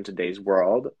 especially in today's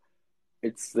world,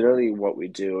 it's literally what we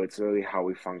do. It's literally how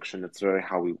we function. It's literally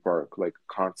how we work, like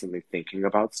constantly thinking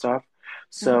about stuff.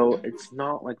 So Mhm. it's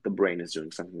not like the brain is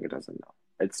doing something it doesn't know.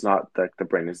 It's not like the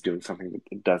brain is doing something that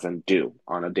it doesn't do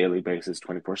on a daily basis,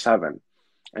 24/7.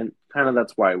 And kind of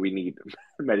that's why we need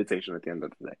meditation at the end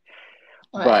of the day.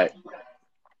 Right. But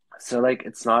so like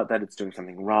it's not that it's doing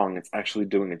something wrong, it's actually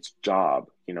doing its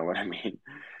job, you know what I mean?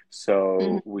 Mhm.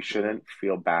 So we shouldn't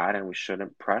feel bad and we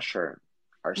shouldn't pressure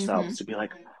ourselves Mhm. to be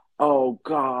like, "Oh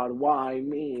God, why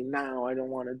me? Now I don't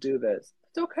want to do this."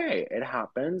 It's okay. It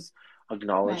happens.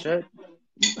 Acknowledge Right. it.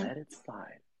 Mhm. Let it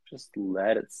slide. Just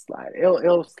let it slide.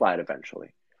 It'll slide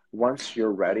eventually. Once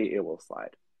you're ready, it will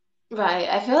slide. Right.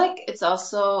 I feel like it's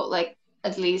also like,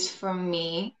 at least for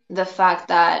me, the fact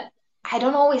that I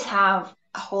don't always have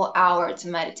a whole hour to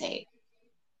meditate.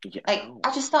 Yeah, Like, no.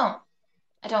 I just don't.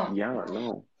 I don't. Yeah,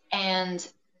 no. And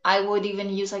I would even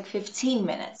use like 15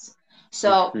 minutes.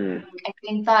 So Mm-hmm. I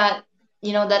think that,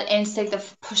 that instinct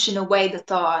of pushing away the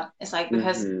thought is like,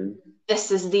 because Mm-hmm.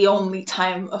 this is the only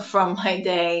time from my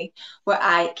day where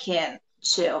I can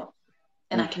chill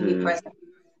and I can be Mm-hmm. present.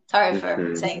 Sorry for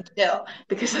Mm-hmm. saying chill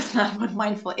because that's not what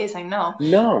mindful is, I know,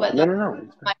 No, but no, like no,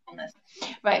 no. mindfulness,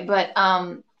 right? But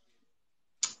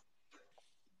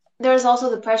there's also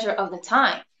the pressure of the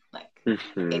time. Like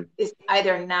Mm-hmm. it is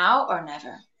either now or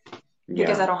never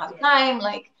because Yeah. I don't have time.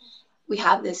 Like we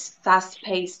have this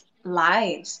fast-paced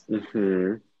lives.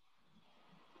 Mm-hmm.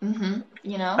 Mm-hmm.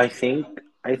 You I know? think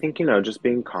I think, just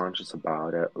being conscious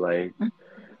about it, like,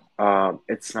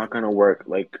 it's not gonna work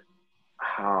like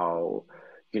how,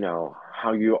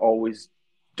 how you always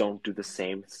don't do the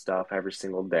same stuff every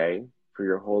single day for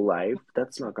your whole life.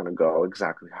 That's not gonna go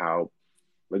exactly how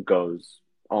it goes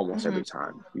almost Mm-hmm. every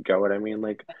time. You get what I mean?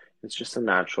 Like, it's just a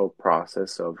natural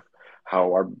process of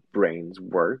how our brains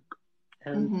work.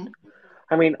 And Mm-hmm.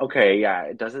 I mean, okay, yeah,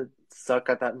 it doesn't suck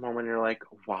at that moment. You're like,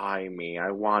 why me?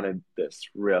 I wanted this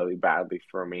really badly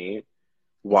for me.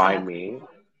 Why Exactly. me?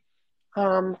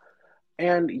 Um,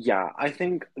 and yeah, I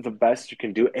think the best you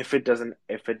can do if it doesn't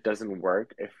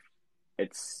work, if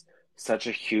it's such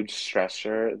a huge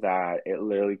stressor that it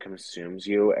literally consumes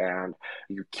you and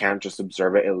you can't just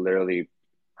observe it, it literally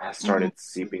has Mm-hmm. started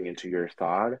seeping into your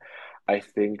thought. I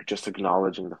think just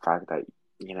acknowledging the fact that,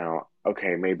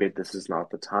 okay, maybe this is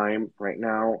not the time right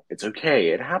now. It's okay.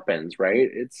 It happens, right?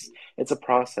 It's a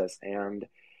process and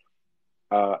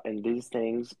these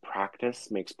things,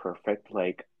 practice makes perfect.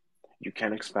 Like you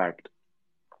can expect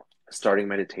starting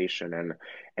meditation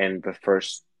and the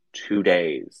first 2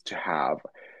 days to have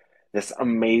this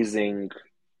amazing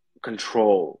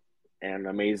control and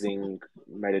amazing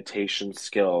meditation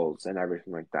skills and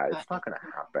everything like that. It's not going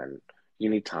to happen. You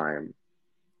need time.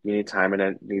 You need time and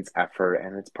it needs effort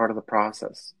and it's part of the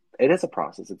process. it is a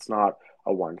process. It's not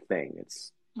a one thing.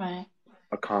 It's Right.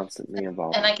 a constantly And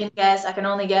evolving. I can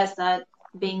only guess that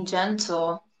being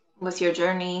gentle with your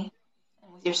journey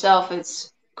and with yourself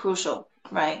is crucial,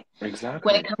 right? When it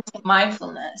Exactly. comes to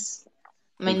mindfulness,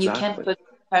 I mean, you can't Exactly. put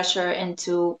pressure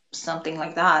into something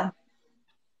like that.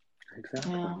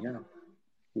 Exactly. Yeah. Yeah.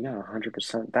 Yeah,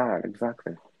 100% that.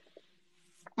 Exactly.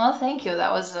 Well, thank you.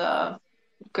 That was a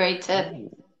great tip. Yay.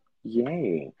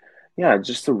 Yay. Yeah,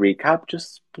 just to recap,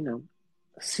 just,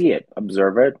 see it,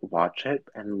 observe it, watch it,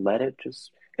 and let it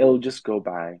just, it'll just go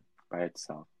by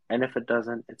itself. And if it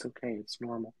doesn't, it's okay. It's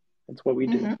normal. It's what we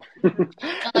do. Hmm. And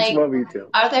It's like, what we do.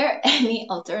 are there any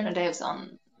alternatives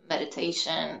on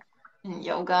meditation and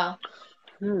yoga?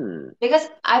 Hmm. Because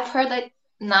I've heard that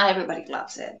not everybody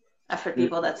loves it. I've heard Mm,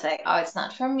 people that say, "Oh, it's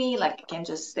not for me. Like, I can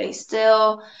just stay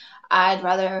still. I'd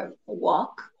rather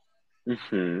walk."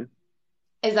 Mm-hmm.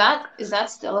 Is that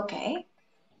still okay?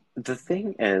 The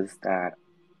thing is that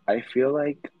I feel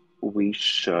like we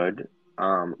should,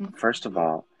 first of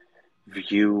all,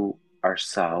 view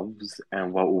ourselves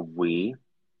and what we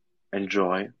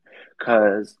enjoy.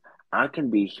 Because I can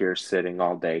be here sitting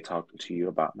all day talking to you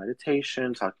about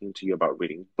meditation, talking to you about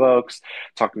reading books,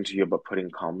 talking to you about putting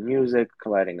calm music,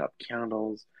 lighting up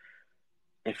candles.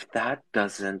 If that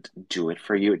doesn't do it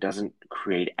for you, it doesn't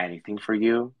create anything for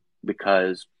you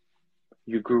because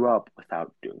you grew up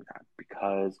without doing that,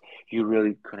 because you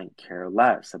really couldn't care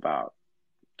less about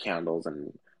candles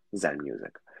and Zen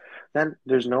music, then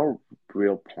there's no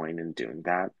real point in doing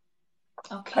that.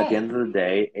 At the Okay. end of the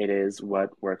day, it is what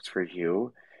works for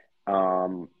you.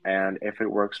 And if it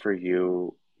works for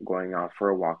you, going out for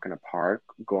a walk in a park,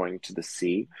 going to the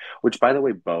sea, which by the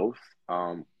way, both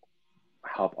um,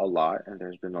 help a lot. And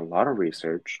there's been a lot of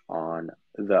research on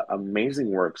the amazing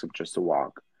works of just a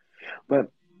walk.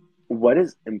 But what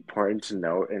is important to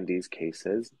note in these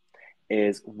cases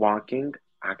is walking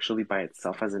actually by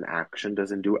itself as an action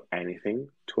doesn't do anything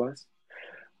to us.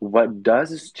 What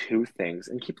does is two things,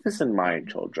 and keep this in mind,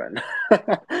 children.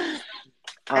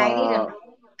 I need uh,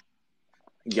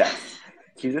 yes,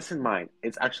 keep this in mind.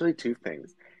 It's actually two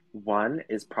things. One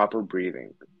is proper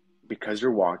breathing. Because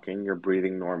you're walking, you're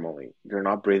breathing normally. You're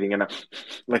not breathing in a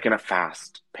like in a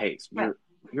fast pace. right.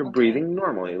 You're Okay. breathing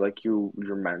normally, like you're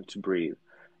meant to breathe,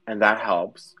 and that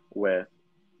helps with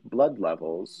blood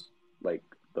levels, like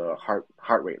the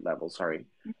heart rate level, sorry,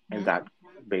 and Hmm. that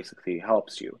basically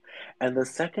helps you. And the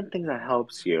second thing that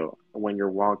helps you when you're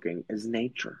walking is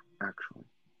nature, actually,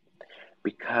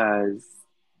 because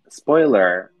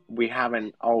spoiler, we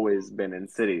haven't always been in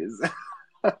cities.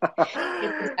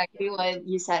 It's exactly what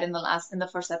you said in the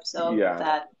first episode Yeah,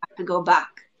 that I have to go back.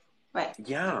 Right.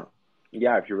 yeah,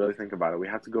 yeah. If you really think about it, we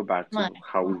have to go back to Right.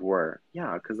 how we were.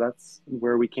 Yeah, because that's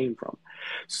where we came from.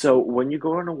 So when you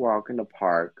go on a walk in the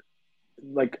park,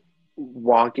 like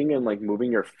walking and like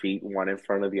moving your feet one in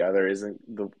front of the other isn't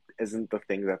the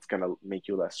thing that's gonna make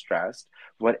you less stressed.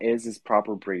 What is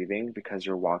proper breathing because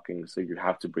you're walking, so you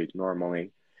have to breathe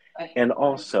normally. Right. And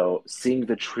also seeing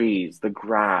the trees, the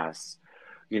grass,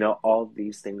 all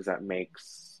these things that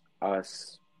makes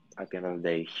us at the end of the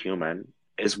day human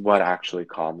is what actually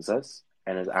calms us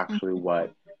and is actually Mhm.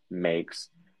 what makes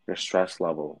your stress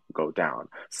level go down.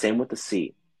 Same with the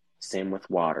sea, same with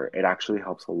water. It actually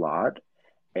helps a lot.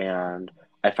 And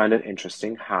I find it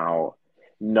interesting how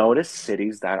notice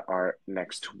cities that are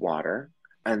next to water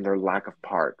and their lack of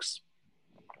parks.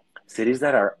 Cities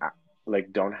that are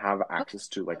like don't have access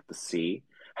to like the sea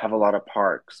have a lot of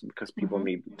parks because people Mhm.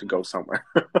 need to go somewhere.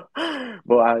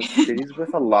 But cities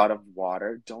with a lot of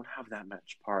water don't have that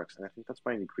much parks, and I think that's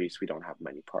why in Greece we don't have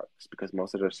many parks because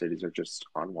most of their cities are just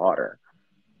on water.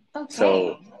 So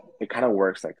Okay. it kind of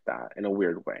works like that in a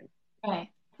weird way. Right.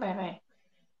 Right. Right.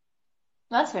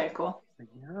 That's very cool.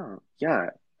 Yeah, yeah.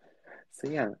 So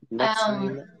yeah, next Um,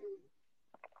 time.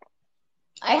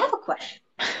 I have a question.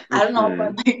 I don't know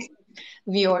about Hmm. like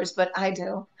viewers, but I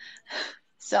do.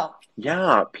 So,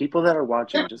 Yeah, people that are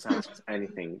watching, just ask us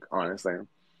anything, honestly.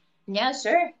 yeah,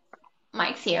 sure.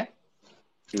 Mike's here.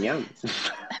 Yeah.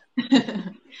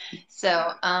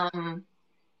 So,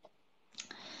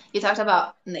 you talked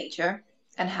about nature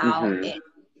and how Mm-hmm. it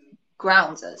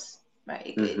grounds us, right?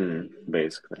 It Mm-hmm.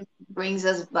 Basically. brings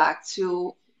us back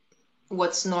to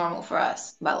what's normal for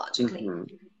us biologically.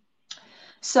 Mm-hmm.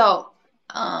 So,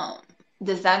 um,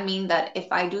 does that mean that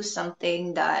if I do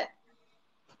something that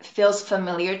feels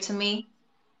familiar to me,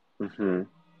 Mm-hmm.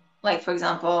 like for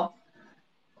example,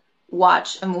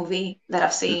 watch a movie that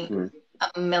I've seen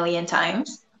Mm-hmm. a million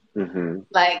times, Mm-hmm.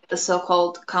 like the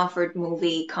so-called comfort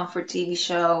movie, comfort TV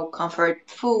show, comfort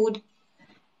food,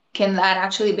 can that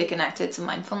actually be connected to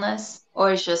mindfulness?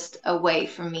 or it's just a way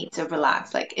for me to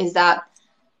relax? Like, is that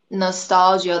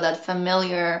nostalgia, that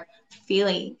familiar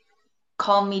feeling,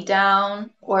 calm me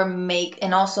down or make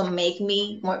and also make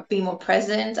me more be more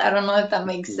present? I don't know if that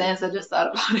makes Mhm. sense. I just thought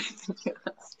about it to be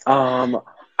honest. Um,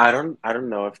 I don't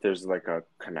know if there's like a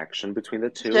connection between the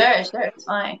two. Sure, sure, it's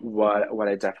fine. What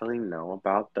I definitely know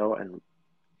about though, and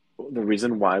the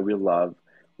reason why we love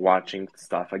watching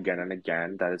stuff again and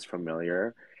again that is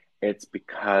familiar, it's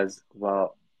because,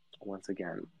 well, once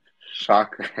again,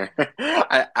 shocker.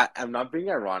 I'm not being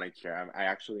ironic here. I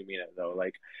actually mean it though.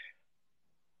 Like,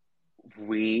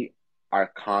 we are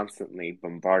constantly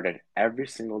bombarded every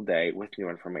single day with new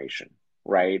information,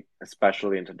 right?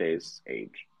 Especially in today's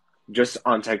age. Just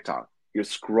on TikTok, you're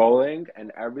scrolling,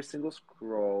 and every single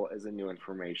scroll is a new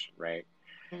information, right?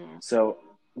 Mm, So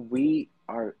we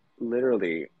are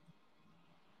literally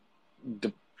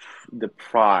de-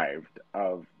 deprived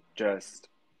of just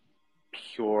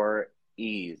pure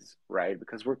ease, right?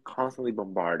 Because we're constantly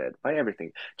bombarded by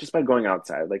everything just by going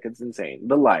outside. Like, it's insane.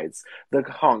 The lights, the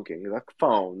honking, the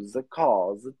phones, the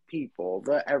calls, the people,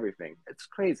 the everything. It's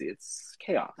crazy. It's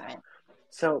chaos. right.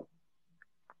 So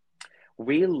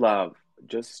we love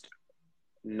just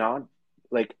not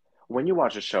like when you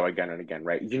watch a show again and again,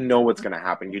 right? You know what's going to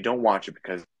happen. You don't watch it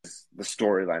because the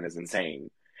storyline is insane.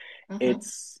 Mm-hmm.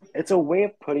 It's a way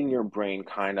of putting your brain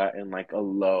kind of in like a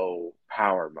low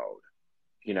power mode.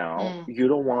 You know, Mm, you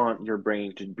don't want your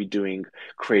brain to be doing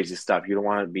crazy stuff. You don't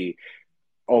want to be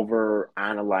over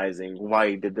analyzing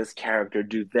why did this character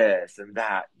do this and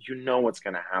that. You know what's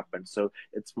going to happen. So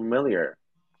it's familiar.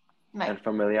 right. And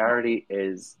familiarity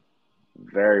is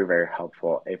very, very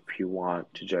helpful if you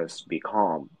want to just be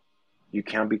calm. You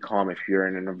can't be calm if you're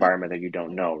in an environment that you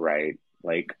don't know, right?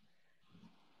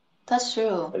 That's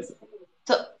true. Is-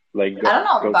 So like I don't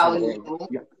know go about somewhere. you,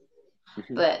 Yeah.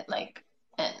 Hmm. but like,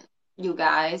 and you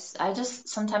guys, I just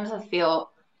sometimes I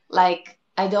feel like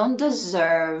I don't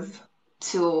deserve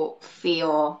to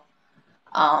feel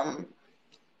um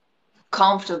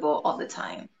comfortable all the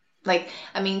time. Like,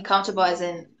 I mean, comfortable as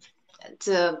in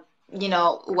to,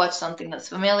 watch something that's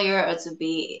familiar or to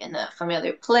be in a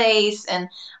familiar place. And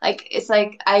like, it's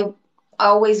like I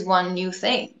always want new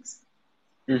things.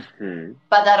 Hmm.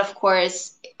 But that, of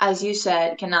course, as you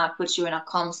said, cannot put you in a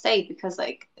calm state because,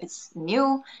 like, it's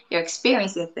new, you're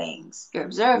experiencing things, you're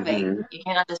observing, Hmm. you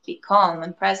cannot just be calm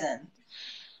and present.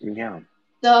 Yeah.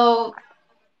 So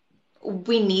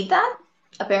we need that,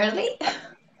 apparently.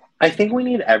 I think we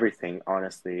need everything,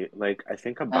 honestly. Like, I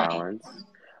think a Right, balance.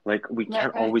 Like, we right,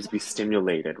 can't right. always be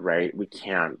stimulated, right? We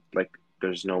can't. Like,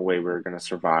 there's no way we're gonna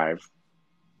survive.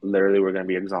 Literally, we're gonna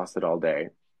be exhausted all day.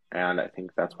 And I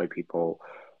think that's why people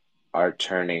are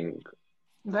turning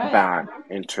Right. back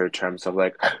into terms of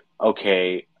like,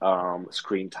 okay,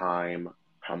 screen time,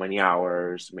 how many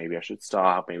hours? Maybe I should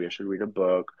stop. Maybe I should read a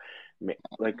book.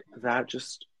 Like, that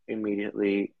just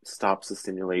immediately stops the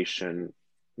stimulation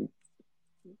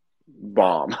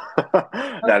bomb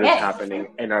that is Okay. happening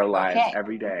in our lives Okay.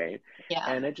 every day. Yeah.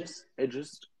 And it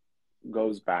just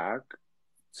goes back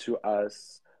to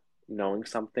us knowing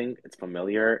something, it's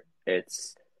familiar,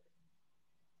 it's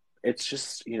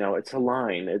just, it's a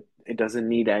line. It doesn't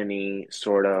need any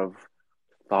sort of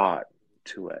thought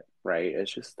to it, right?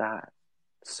 It's just that.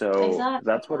 So Exactly.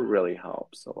 that's what really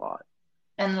helps a lot.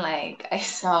 And like I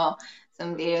saw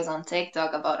some videos on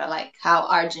TikTok about like how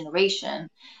our generation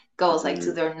goes like to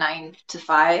Hmm. their 9 to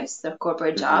 5s, their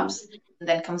corporate Hmm. jobs, and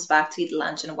then comes back to eat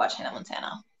lunch and watch Hannah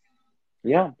Montana.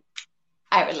 Yeah.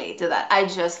 I relate to that. I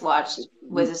just watched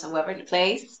Wizards of Waverly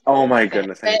Place, Oh my finished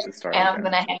goodness, I need it, to start and I'm again.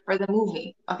 gonna head for the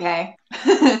movie. Okay.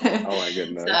 Oh my So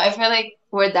goodness. I feel like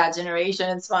we're that generation.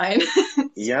 It's fine. It's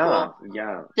Yeah, cool.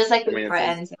 yeah. Just like I with mean, it says,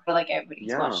 Friends, I feel like everybody's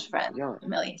yeah, watched Friends yeah, a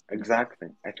million times. exactly.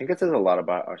 I think it says a lot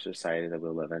about our society that we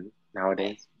live in Right.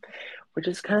 nowadays, which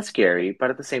is kind of scary, but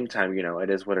at the same time, it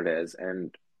is what it is,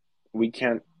 and we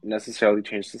can't necessarily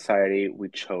change society. We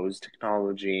chose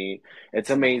technology. It's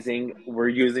Right. amazing. We're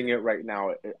using it right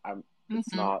now.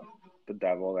 It's Hmm. not the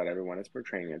devil that everyone is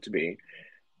portraying it to be.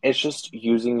 It's just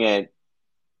using it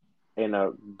in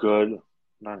a good,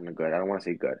 not in a good, I don't want to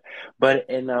say good, but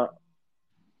in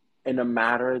a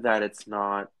matter that it's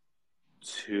not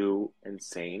too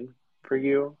insane for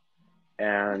you,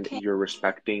 and Okay. you're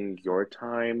respecting your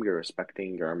time, you're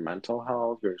respecting your mental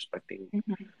health, you're respecting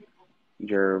Mhm.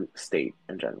 your state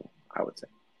in general, I would say.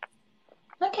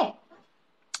 Okay.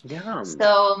 Yeah,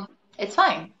 So it's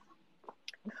fine.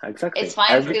 It's exactly. fine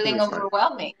Everything feeling is fine.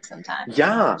 overwhelming sometimes,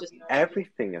 Yeah, just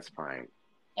everything is fine.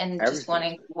 and just Everything is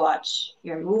wanting to watch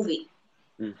your movie.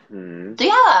 fine. Do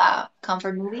you have a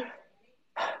comfort movie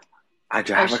I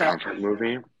do or have a show? comfort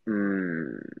movie.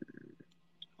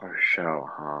 Or show,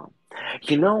 huh?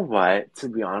 You know what? To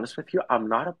be honest with you, I'm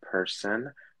not a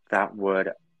person that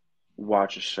would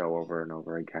watch a show over and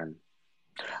over again.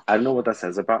 I don't know what that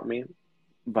says about me,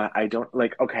 but I don't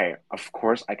like, okay, of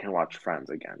course I can watch Friends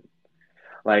again.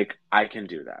 Like, I can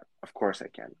do that. Of course I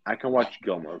can. I can watch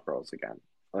Gilmore Girls again.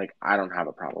 Like, I don't have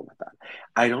a problem with that.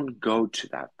 I don't go to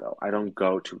that though. I don't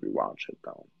go to rewatch it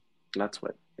though. That's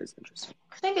what is interesting.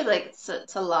 I think it's like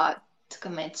it's a lot to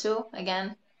commit to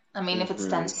again. I mean, if it's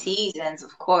 10 Mm-hmm. seasons,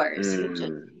 of course,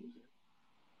 Mm.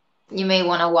 you may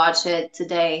want to watch it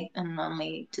today and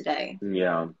only today.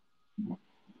 Yeah. I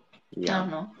Yeah.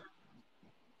 don't know.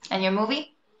 And your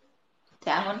movie?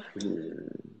 That one?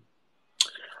 Mm.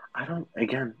 I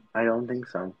don't think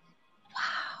so.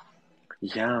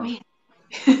 Yeah. Really?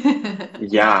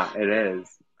 Yeah, it is.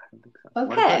 I don't think so. What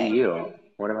about Okay. you?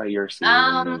 What about your series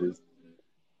and Um, movies?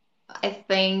 I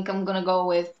think I'm gonna go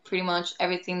with pretty much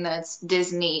everything that's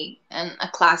Disney and a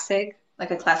classic,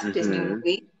 like a classic Disney Mm-hmm.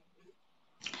 movie.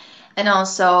 And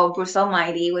also Bruce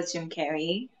Almighty with Jim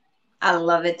Carrey. I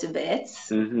love it to bits.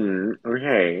 Mm-hmm.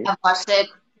 Okay. I've watched it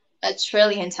a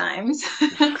trillion times.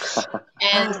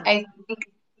 And I think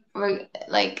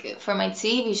for my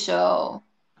TV show,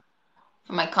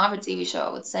 for my comfort TV show, I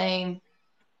would say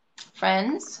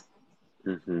Friends.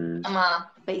 Mm-hmm. I'm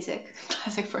a basic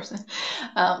classic person.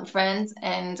 Friends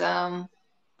and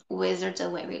Wizards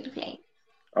of Waverly Place.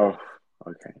 Oh,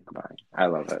 okay. Bye. I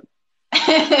love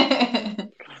it.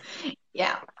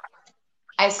 Yeah,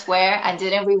 I swear I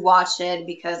didn't rewatch it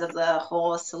because of the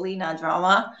whole Selena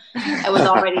drama. I was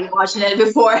already watching it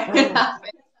before it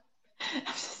happened.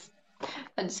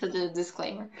 That's such a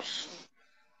disclaimer.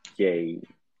 Yay.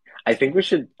 I think we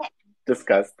should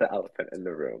discuss the elephant in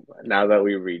the room now that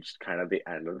we reached kind of the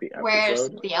end of the Where's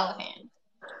episode. the elephant?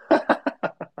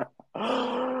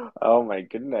 Oh my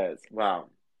goodness. Wow.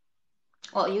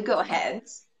 Well, you go ahead.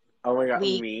 Oh my God.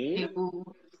 We Me? do.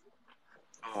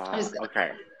 I'm just gonna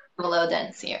Okay. do a little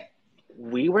dance here.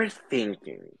 We were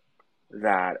thinking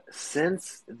that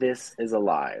since this is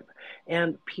alive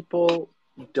and people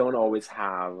don't always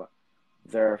have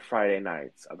their Friday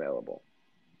nights available,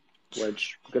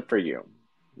 which good for you.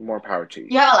 More power to you.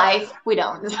 You have a life. We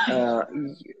don't. Uh,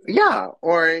 yeah,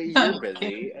 or you're Okay.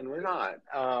 busy and we're not.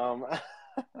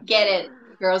 Get it,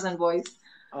 girls and boys.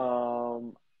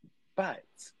 Um, but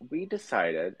we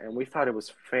decided, and we thought it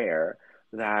was fair,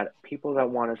 that people that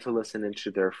wanted to listen into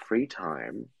their free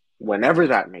time, whenever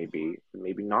that may be,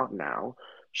 maybe not now,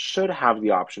 should have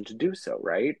the option to do so,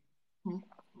 right?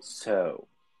 So,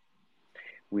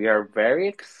 we are very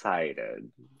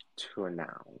excited to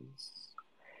announce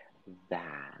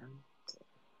that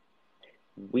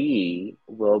we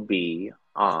will be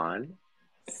on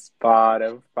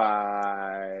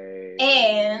Spotify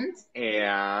And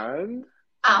and you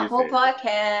Apple say it.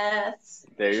 Podcasts.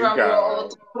 There you Drum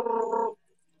roll. go.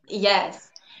 Yes,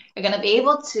 you're gonna be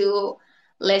able to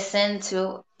listen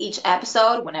to each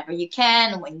episode whenever you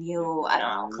can, when you, I don't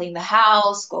know, Hmm. clean the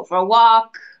house, go for a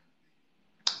walk,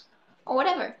 or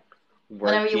whatever.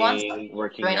 Whenever you want to.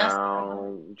 Working Join us.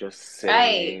 out, just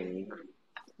Right, sitting,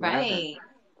 whatever. right.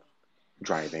 I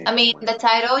Driving, mean, the whatever.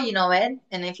 title, you know it.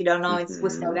 And if you don't know, it's We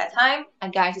Still Hmm. Got Time, A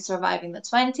Guide to Surviving the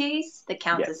 20s, The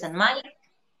Countess Yes. and Mike.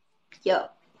 Yo.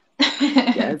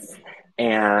 Yes.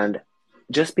 And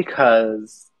just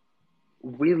because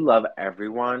we love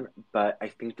everyone, but I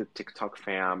think the TikTok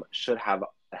fam should have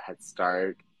a head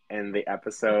start in the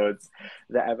episodes.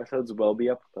 The episodes will be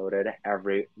uploaded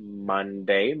every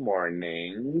Monday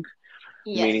morning,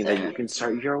 Yes, meaning that you sir. can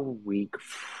start your week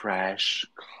fresh,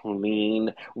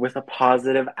 clean, with a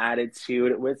positive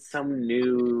attitude, with some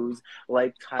news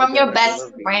like From Tyga and your Avril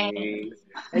best friend. Lavigne.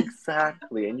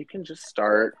 Exactly. And you can just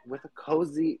start with a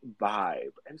cozy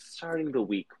vibe and starting the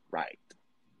week right.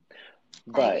 I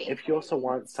But agree. if you also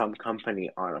want some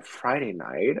company on a Friday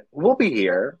night, we'll be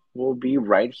here. We'll be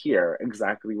right here,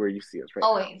 exactly where you see us right now.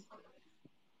 Always.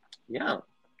 Yeah.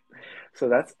 So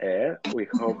that's it. We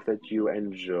hope that you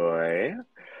enjoy.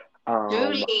 Um,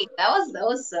 Truly, that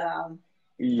was an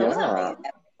yeah. amazing episode.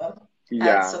 I had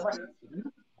Yeah. so much.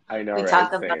 I know, We right?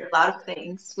 talked about Same. a lot of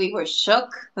things. We were shook,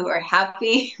 we were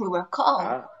happy, we were calm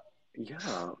Uh,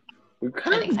 yeah. We and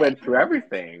kind of excited. went through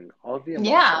everything, all the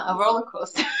Yeah, a emotions. roller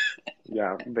coaster.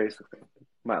 Yeah, basically.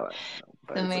 My life,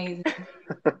 but it's Amazing.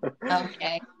 okay.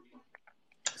 Okay.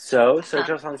 So search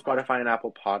us on Spotify and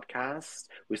Apple Podcasts.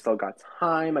 We still got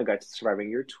time. I got to surviving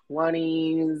your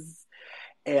 20s.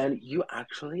 And you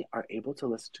actually are able to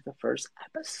listen to the first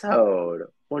episode.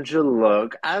 Won't you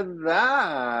look at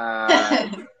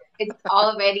that? It's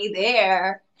already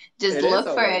there. Just It is look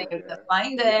for already it. You're gonna there.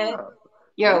 find it. Yeah.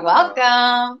 You're Yeah.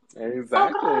 welcome. Welcome.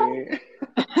 Exactly.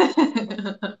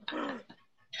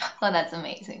 Well, that's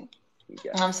amazing.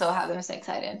 I'm so Yes. happy. I'm so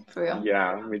excited for real.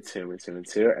 Yeah, me too, me too, me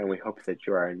too. And we hope that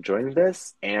you are enjoying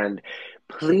this. And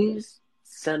please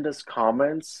send us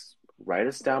comments, write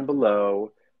us down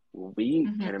below. We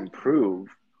can Hmm. improve.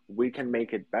 We can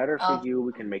make it better for Oh, you.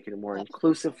 We can make it more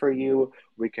inclusive for you.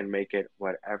 We can make it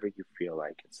whatever you feel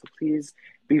like. So please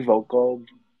be vocal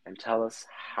and tell us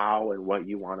how and what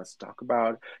you want us to talk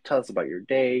about. Tell us about your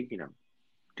day.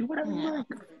 Do whatever you yeah. like.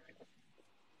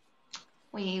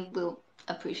 We will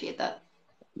appreciate that.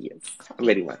 Yes. So,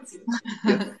 Very much.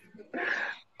 Yes.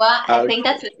 well, I think Okay.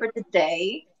 that's it for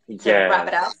today. To wrap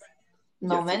it up, Yes. Yes, yes,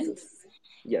 moment. yes.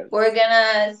 Yes. We're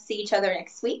gonna see each other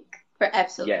next week for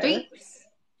episode Yes. 3.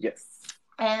 Yes.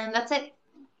 And that's it.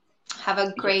 Have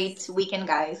a great Yes. weekend,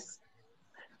 guys.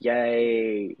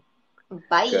 Yay.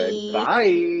 Bye.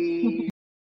 Goodbye.